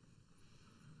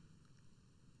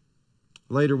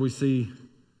 Later we see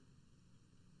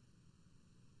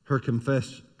her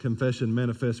confession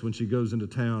manifest when she goes into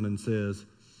town and says,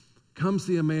 come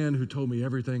see a man who told me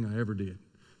everything I ever did.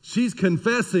 She's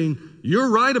confessing,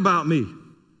 you're right about me.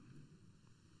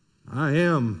 I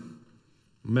am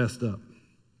messed up.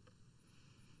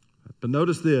 But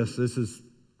notice this is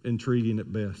intriguing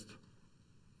at best.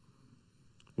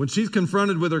 When she's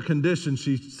confronted with her condition,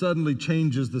 she suddenly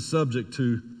changes the subject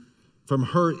from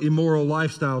her immoral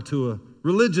lifestyle to a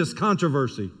religious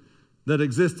controversy that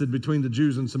existed between the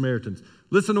Jews and Samaritans.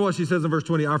 Listen to what she says in verse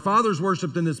 20. Our fathers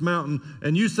worshipped in this mountain,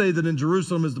 and you say that in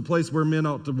Jerusalem is the place where men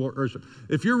ought to worship.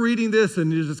 If you're reading this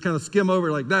and you just kind of skim over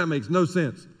it like that makes no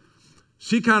sense.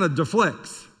 She kind of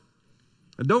deflects.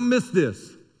 And don't miss this.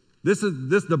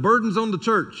 The burden's on the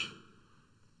church.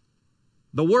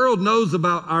 The world knows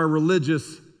about our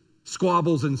religious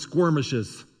squabbles and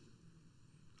skirmishes,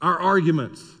 our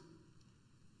arguments.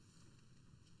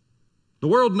 The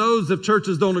world knows if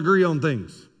churches don't agree on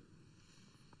things.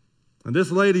 And this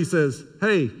lady says,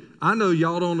 hey, I know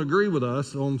y'all don't agree with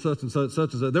us on such and such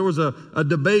and such. There was a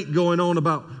debate going on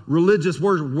about religious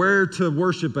worship, where to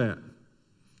worship at.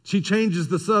 She changes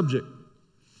the subject.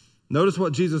 Notice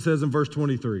what Jesus says in verse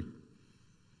 23.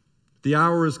 The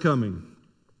hour is coming,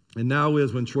 and now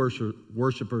is when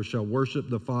worshipers shall worship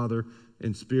the Father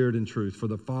in spirit and truth, for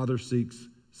the Father seeks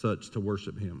such to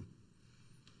worship him.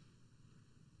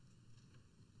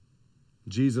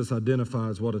 Jesus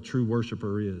identifies what a true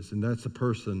worshiper is, and that's a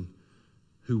person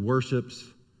who worships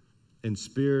in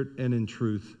spirit and in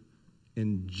truth,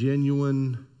 in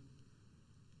genuine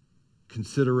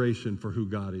consideration for who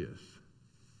God is.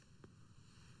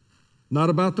 Not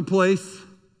about the place.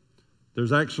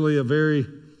 There's actually a very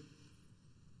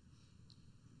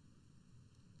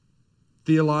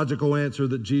theological answer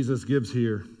that Jesus gives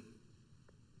here.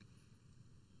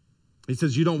 He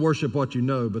says, you don't worship what you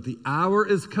know, but the hour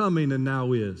is coming and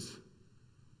now is.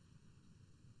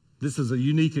 This is a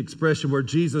unique expression where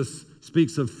Jesus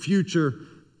speaks of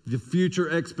the future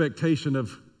expectation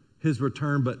of his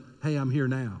return, but hey, I'm here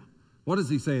now. What is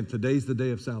he saying? Today's the day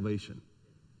of salvation.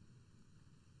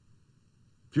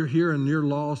 If you're here and you're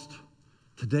lost,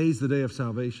 today's the day of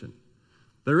salvation.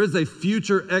 There is a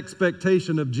future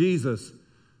expectation of Jesus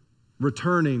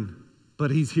returning,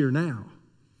 but he's here now.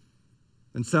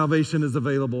 And salvation is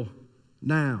available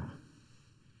now.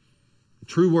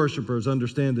 True worshipers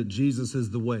understand that Jesus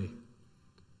is the way,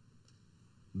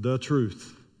 the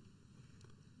truth,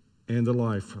 and the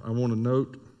life. I want to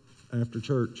note after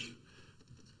church,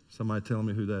 somebody tell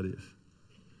me who that is.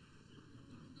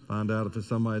 Find out if it's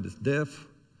somebody that's deaf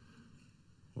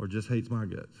or just hates my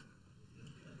guts.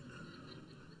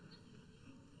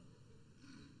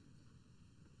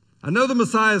 I know the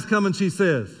Messiah is coming, she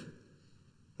says.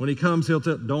 When he comes, he'll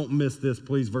tell, don't miss this,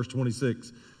 please, verse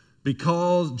 26.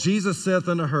 Because Jesus saith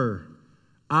unto her,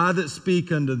 I that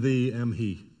speak unto thee am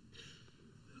he.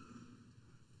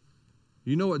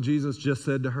 You know what Jesus just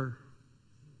said to her?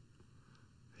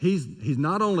 He's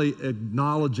not only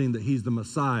acknowledging that he's the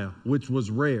Messiah, which was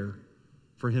rare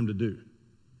for him to do.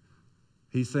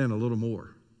 He's saying a little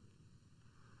more.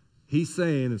 He's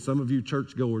saying, and some of you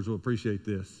churchgoers will appreciate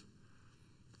this,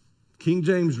 King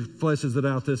James fleshes it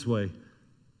out this way.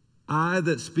 I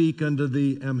that speak unto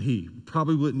thee am he.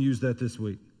 Probably wouldn't use that this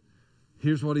week.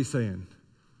 Here's what he's saying.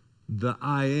 The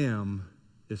I am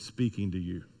is speaking to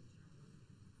you.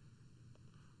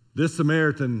 This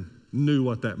Samaritan knew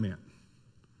what that meant.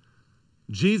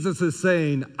 Jesus is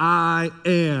saying, I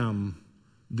am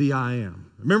the I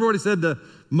am. Remember what he said to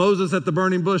Moses at the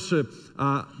burning bush?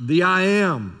 The I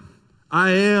am.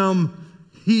 I am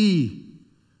he.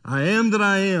 I am that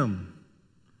I am.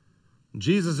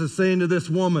 Jesus is saying to this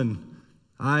woman,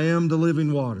 I am the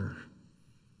living water.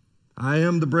 I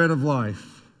am the bread of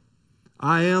life.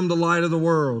 I am the light of the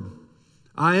world.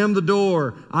 I am the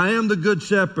door. I am the good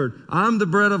shepherd. I'm the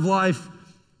bread of life.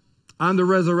 I'm the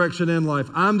resurrection and life.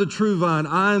 I'm the true vine.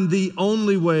 I'm the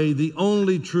only way, the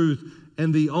only truth,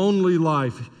 and the only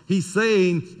life. He's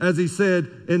saying, as he said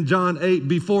in John 8,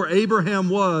 before Abraham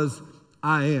was,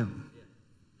 I am.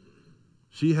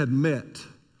 She had met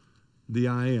the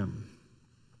I am.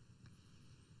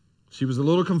 She was a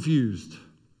little confused,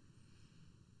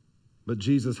 but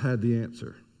Jesus had the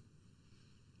answer.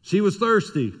 She was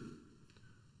thirsty,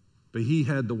 but he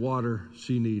had the water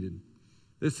she needed.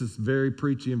 This is very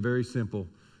preachy and very simple.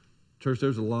 Church,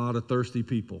 there's a lot of thirsty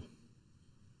people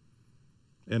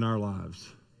in our lives.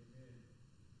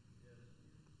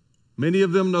 Many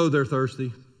of them know they're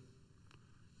thirsty.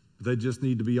 They just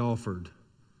need to be offered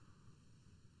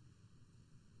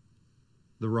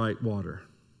the right water.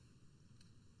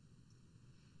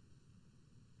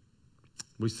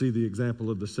 We see the example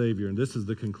of the Savior, and this is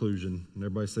the conclusion. And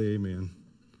everybody say amen.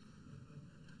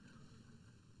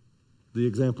 The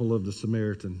example of the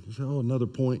Samaritan. You say, oh, another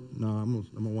point? No, I'm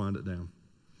going to wind it down.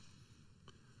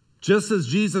 Just as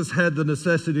Jesus had the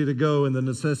necessity to go and the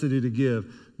necessity to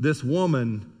give, this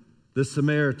woman, this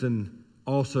Samaritan,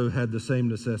 also had the same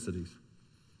necessities.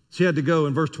 She had to go.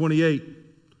 In verse 28,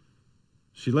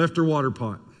 she left her water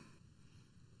pot,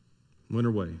 went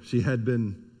her way. She had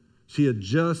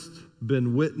just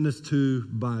been witnessed to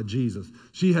by Jesus.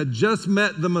 She had just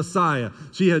met the Messiah.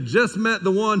 She had just met the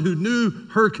one who knew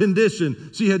her condition.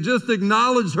 She had just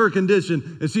acknowledged her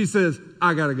condition, and she says,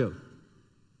 I got to go.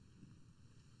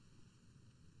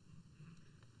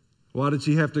 Why did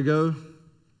she have to go?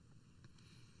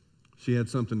 She had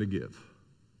something to give.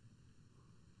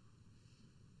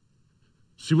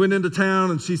 She went into town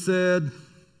and she said,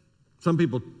 some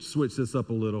people switch this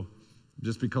up a little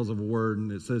just because of a word,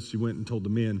 and it says she went and told the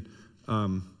men.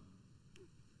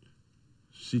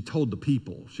 She told the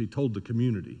people. She told the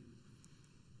community.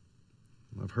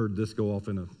 I've heard this go off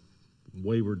in a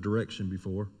wayward direction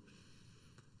before.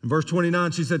 In verse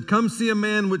 29, she said, come see a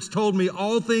man which told me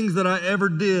all things that I ever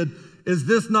did. Is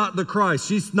this not the Christ?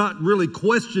 She's not really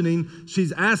questioning.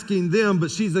 She's asking them,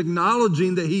 but she's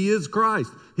acknowledging that he is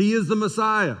Christ. He is the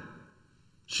Messiah.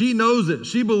 She knows it.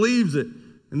 She believes it.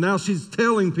 And now she's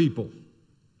telling people.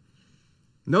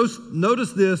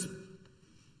 Notice this.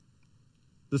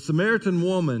 The Samaritan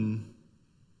woman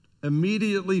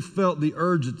immediately felt the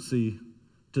urgency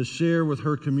to share with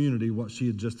her community what she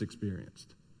had just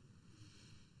experienced.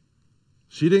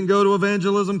 She didn't go to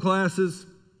evangelism classes.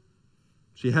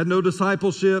 She had no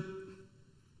discipleship.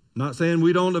 Not saying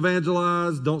we don't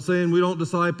evangelize, don't saying we don't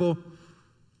disciple.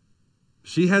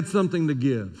 She had something to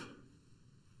give.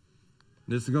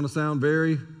 This is going to sound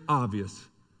very obvious,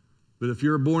 but if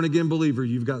you're a born-again believer,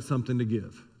 you've got something to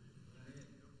give.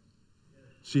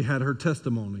 She had her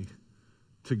testimony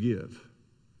to give.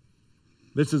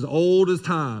 This is old as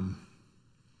time.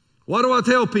 What do I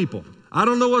tell people? I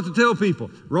don't know what to tell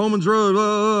people. Romans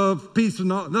Road, peace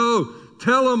and all. No,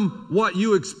 tell them what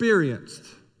you experienced.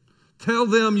 Tell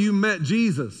them you met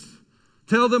Jesus.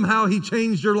 Tell them how he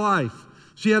changed your life.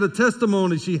 She had a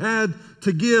testimony she had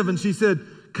to give, and she said,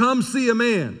 come see a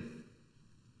man.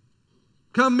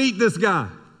 Come meet this guy.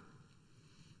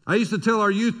 I used to tell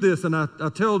our youth this, and I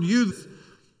tell youth,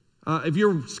 if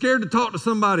you're scared to talk to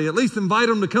somebody, at least invite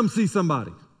them to come see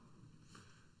somebody.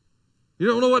 You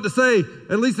don't know what to say,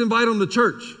 at least invite them to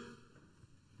church.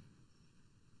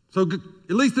 So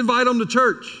at least invite them to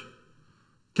church.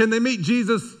 Can they meet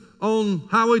Jesus on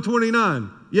Highway 29?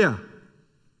 Yeah.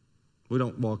 We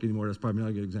don't walk anymore. That's probably not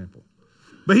a good example.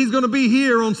 But he's going to be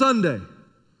here on Sunday.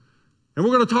 And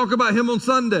we're going to talk about him on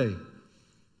Sunday.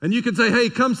 And you can say, hey,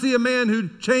 come see a man who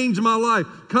changed my life.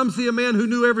 Come see a man who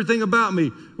knew everything about me.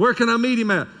 Where can I meet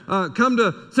him at? Come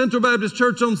to Central Baptist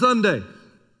Church on Sunday.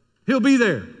 He'll be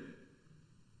there.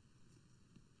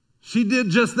 She did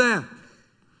just that.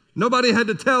 Nobody had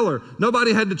to tell her.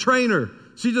 Nobody had to train her.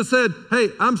 She just said, hey,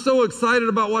 I'm so excited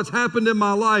about what's happened in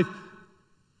my life.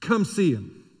 Come see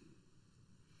him.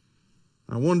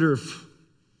 I wonder if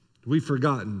we've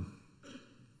forgotten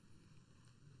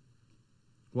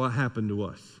what happened to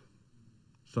us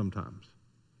sometimes.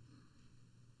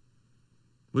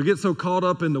 We get so caught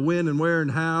up in the when and where and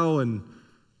how and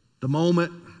the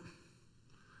moment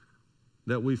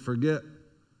that we forget,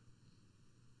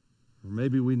 or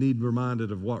maybe we need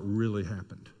reminded of what really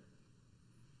happened.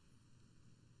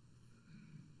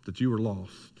 That you were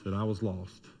lost, that I was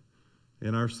lost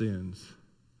in our sins,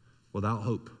 without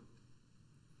hope.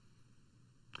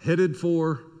 Headed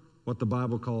for what the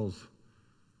Bible calls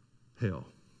hell.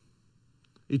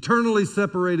 Eternally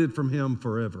separated from Him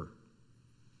forever,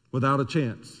 without a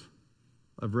chance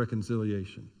of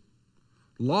reconciliation.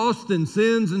 Lost in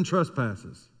sins and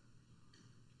trespasses.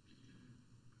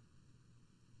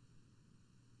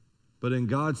 But in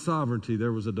God's sovereignty,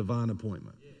 there was a divine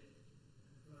appointment.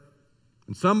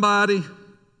 And somebody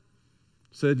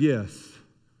said yes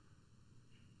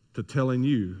to telling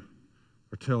you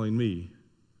or telling me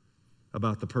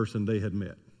about the person they had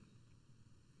met.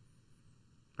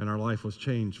 And our life was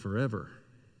changed forever.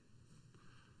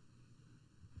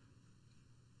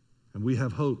 And we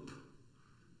have hope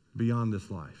beyond this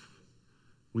life.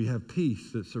 We have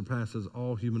peace that surpasses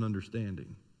all human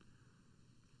understanding.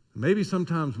 Maybe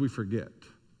sometimes we forget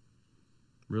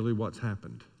really what's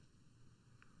happened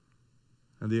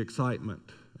and the excitement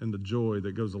and the joy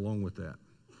that goes along with that.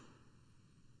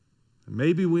 And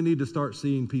maybe we need to start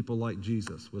seeing people like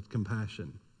Jesus with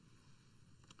compassion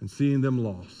and seeing them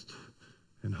lost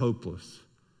and hopeless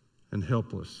and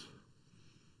helpless.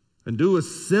 And do as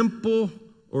simple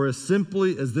or as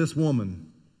simply as this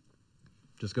woman,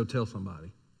 just go tell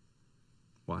somebody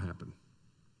what happened.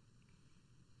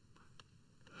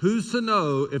 Who's to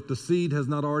know if the seed has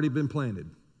not already been planted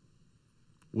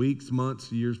weeks,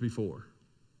 months, years before?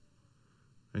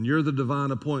 And you're the divine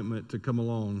appointment to come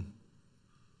along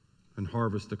and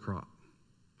harvest the crop.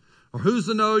 Or who's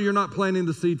to know you're not planting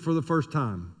the seed for the first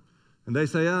time? And they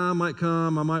say, I might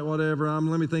come, I might whatever,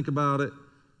 let me think about it.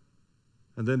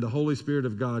 And then the Holy Spirit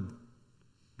of God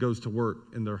goes to work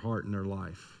in their heart and their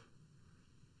life.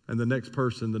 And the next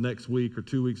person, the next week or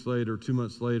 2 weeks later, 2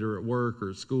 months later at work or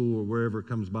at school or wherever it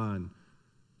comes by and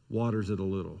waters it a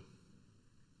little.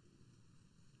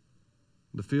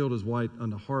 The field is white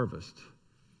unto harvest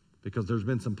because there's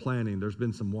been some planting, there's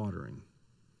been some watering.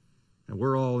 And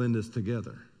we're all in this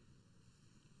together.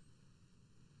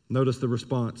 Notice the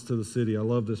response to the city. I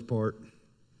love this part.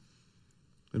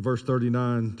 In verse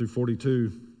 39 through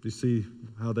 42, you see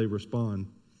how they respond.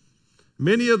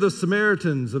 Many of the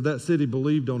Samaritans of that city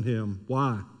believed on him.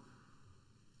 Why?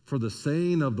 For the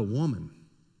saying of the woman.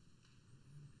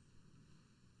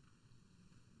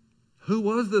 Who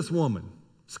was this woman?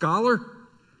 Scholar?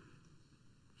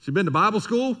 She been to Bible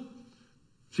school?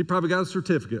 She probably got a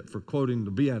certificate for quoting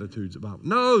the Beatitudes about.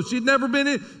 No, she'd never been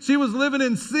in. She was living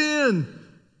in sin.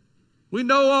 We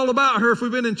know all about her if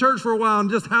we've been in church for a while and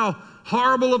just how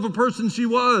horrible of a person she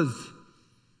was.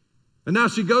 And now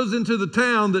she goes into the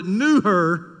town that knew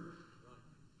her,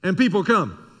 and people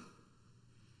come.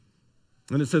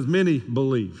 And it says many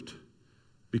believed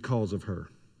because of her.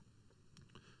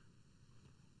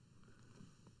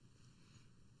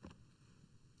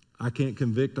 I can't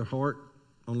convict a heart,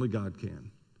 only God can.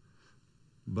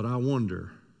 But I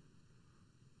wonder,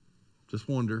 just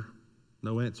wonder,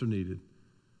 no answer needed,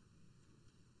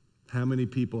 how many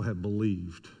people have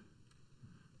believed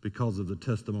because of the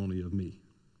testimony of me?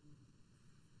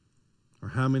 Or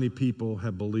how many people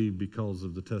have believed because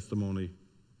of the testimony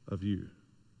of you?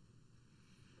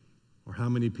 Or how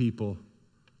many people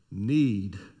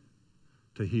need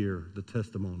to hear the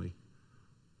testimony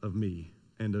of me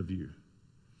and of you?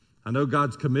 I know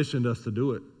God's commissioned us to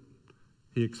do it.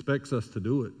 He expects us to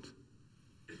do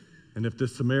it. And if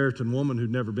this Samaritan woman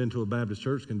who'd never been to a Baptist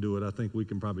church can do it, I think we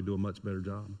can probably do a much better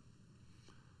job.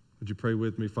 Would you pray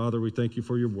with me? Father, we thank you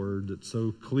for your word that's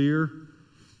so clear.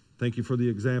 Thank you for the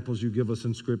examples you give us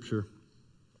in Scripture,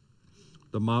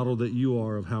 the model that you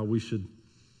are of how we should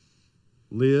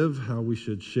live, how we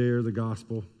should share the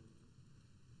gospel.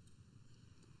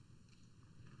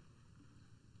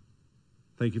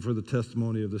 Thank you for the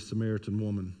testimony of the Samaritan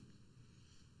woman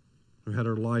who had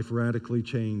her life radically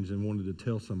changed and wanted to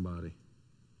tell somebody.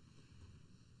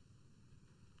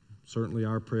 Certainly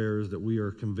our prayer is that we are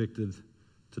convicted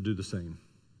to do the same.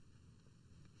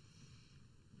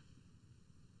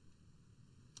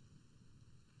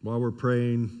 While we're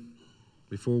praying,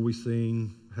 before we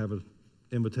sing, have an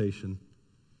invitation.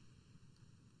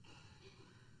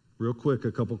 Real quick,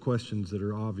 a couple questions that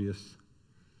are obvious.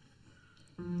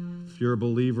 If you're a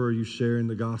believer, are you sharing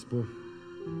the gospel?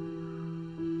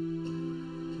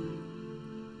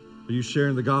 Are you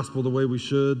sharing the gospel the way we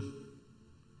should?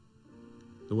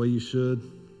 The way you should?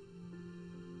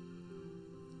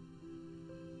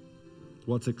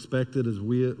 What's expected is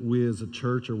we as a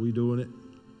church, are we doing it?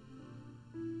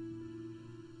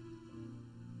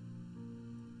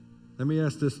 Let me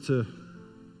ask this to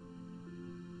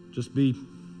just be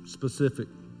specific.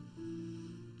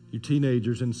 You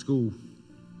teenagers in school,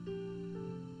 do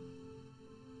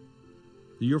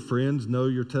your friends know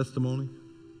your testimony?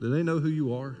 Do they know who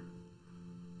you are?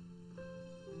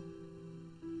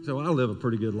 So I live a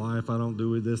pretty good life. I don't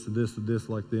do this and this and this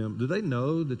like them. Do they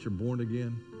know that you're born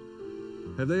again?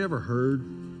 Have they ever heard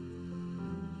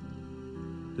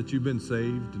that you've been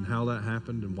saved and how that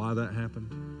happened and why that happened?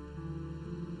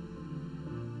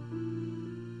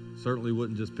 Certainly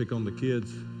wouldn't just pick on the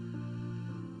kids.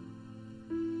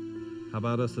 How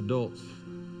about us adults?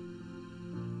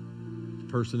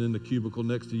 The person in the cubicle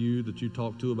next to you that you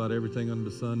talk to about everything under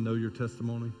the sun know your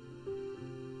testimony?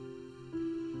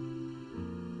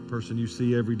 The person you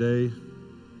see every day,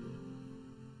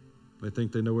 they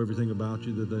think they know everything about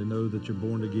you, that they know that you're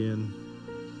born again.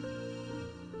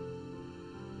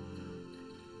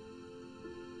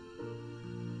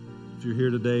 If you're here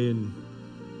today and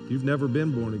you've never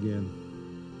been born again,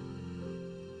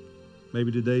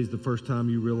 maybe today's the first time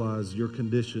you realize your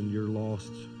condition, you're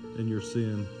lost in your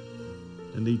sin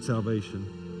and need salvation.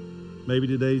 Maybe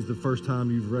today's the first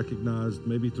time you've recognized,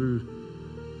 maybe through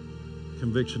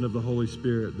conviction of the Holy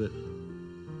Spirit, that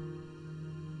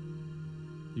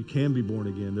you can be born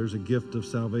again. There's a gift of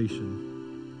salvation.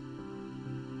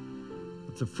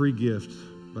 It's a free gift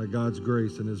by God's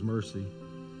grace and His mercy.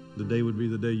 The day would be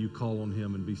the day you call on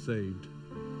Him and be saved.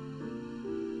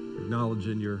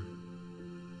 Acknowledging your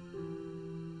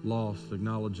loss,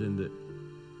 acknowledging that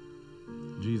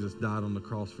Jesus died on the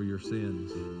cross for your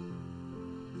sins,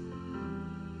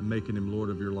 and making Him Lord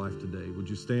of your life today. Would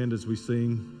you stand as we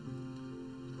sing?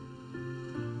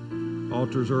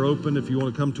 Altars are open. If you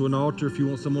want to come to an altar, if you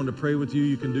want someone to pray with you,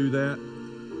 you can do that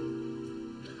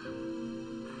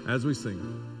as we sing.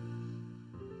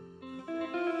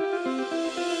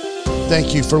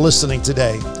 Thank you for listening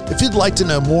today. If you'd like to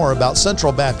know more about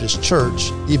Central Baptist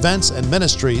Church, events, and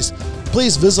ministries,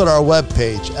 please visit our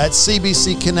webpage at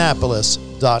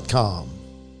cbckannapolis.com.